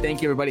show.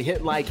 Thank you, everybody.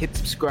 Hit like, hit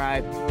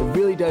subscribe. It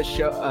really does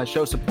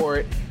show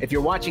support. If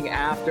you're watching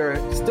after,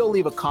 still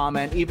leave a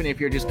comment, even if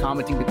you're just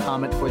commenting the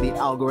comment for the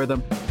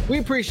algorithm. We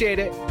appreciate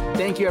it.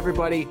 Thank you,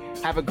 everybody.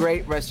 Have a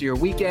great rest of your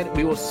weekend.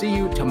 We will see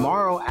you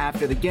tomorrow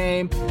after the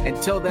game.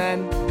 Until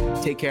then,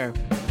 take care.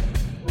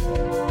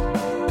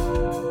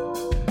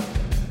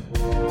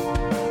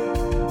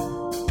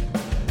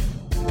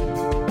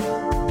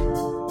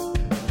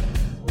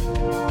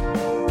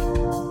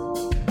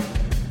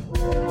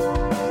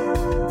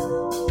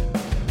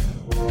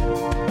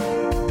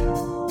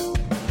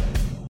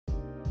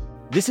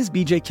 This is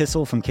BJ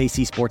Kissel from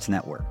KC Sports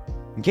Network.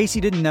 In case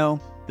you didn't know,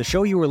 the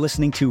show you are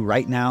listening to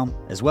right now,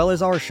 as well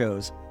as our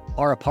shows,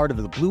 are a part of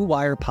the Blue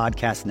Wire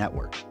Podcast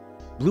Network.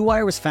 Blue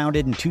Wire was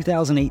founded in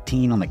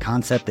 2018 on the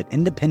concept that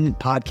independent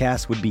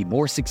podcasts would be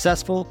more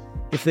successful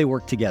if they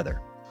worked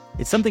together.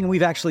 It's something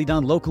we've actually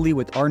done locally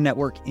with our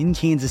network in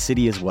Kansas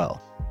City as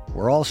well.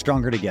 We're all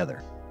stronger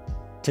together.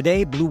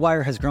 Today, Blue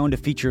Wire has grown to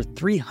feature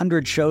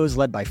 300 shows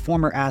led by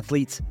former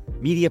athletes,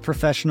 media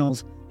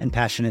professionals, and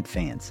passionate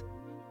fans.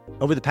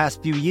 Over the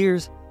past few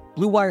years,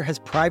 Blue Wire has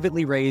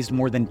privately raised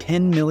more than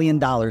 $10 million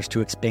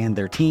to expand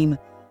their team,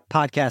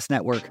 podcast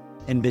network,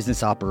 and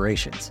business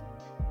operations.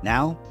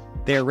 Now,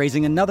 they are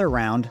raising another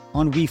round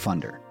on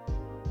WeFunder.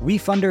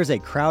 WeFunder is a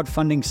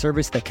crowdfunding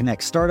service that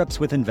connects startups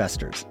with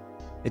investors.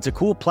 It's a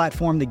cool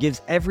platform that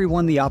gives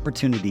everyone the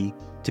opportunity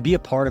to be a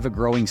part of a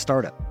growing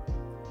startup.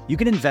 You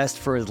can invest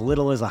for as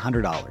little as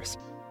 $100.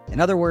 In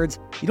other words,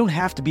 you don't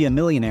have to be a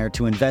millionaire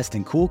to invest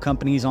in cool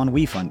companies on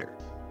WeFunder.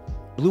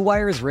 Blue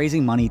Wire is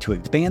raising money to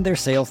expand their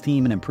sales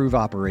team and improve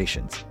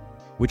operations,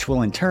 which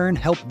will in turn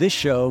help this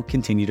show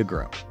continue to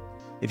grow.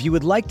 If you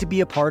would like to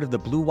be a part of the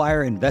Blue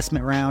Wire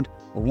investment round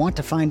or want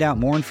to find out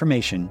more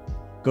information,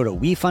 go to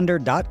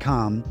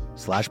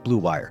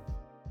wefunder.com/bluewire.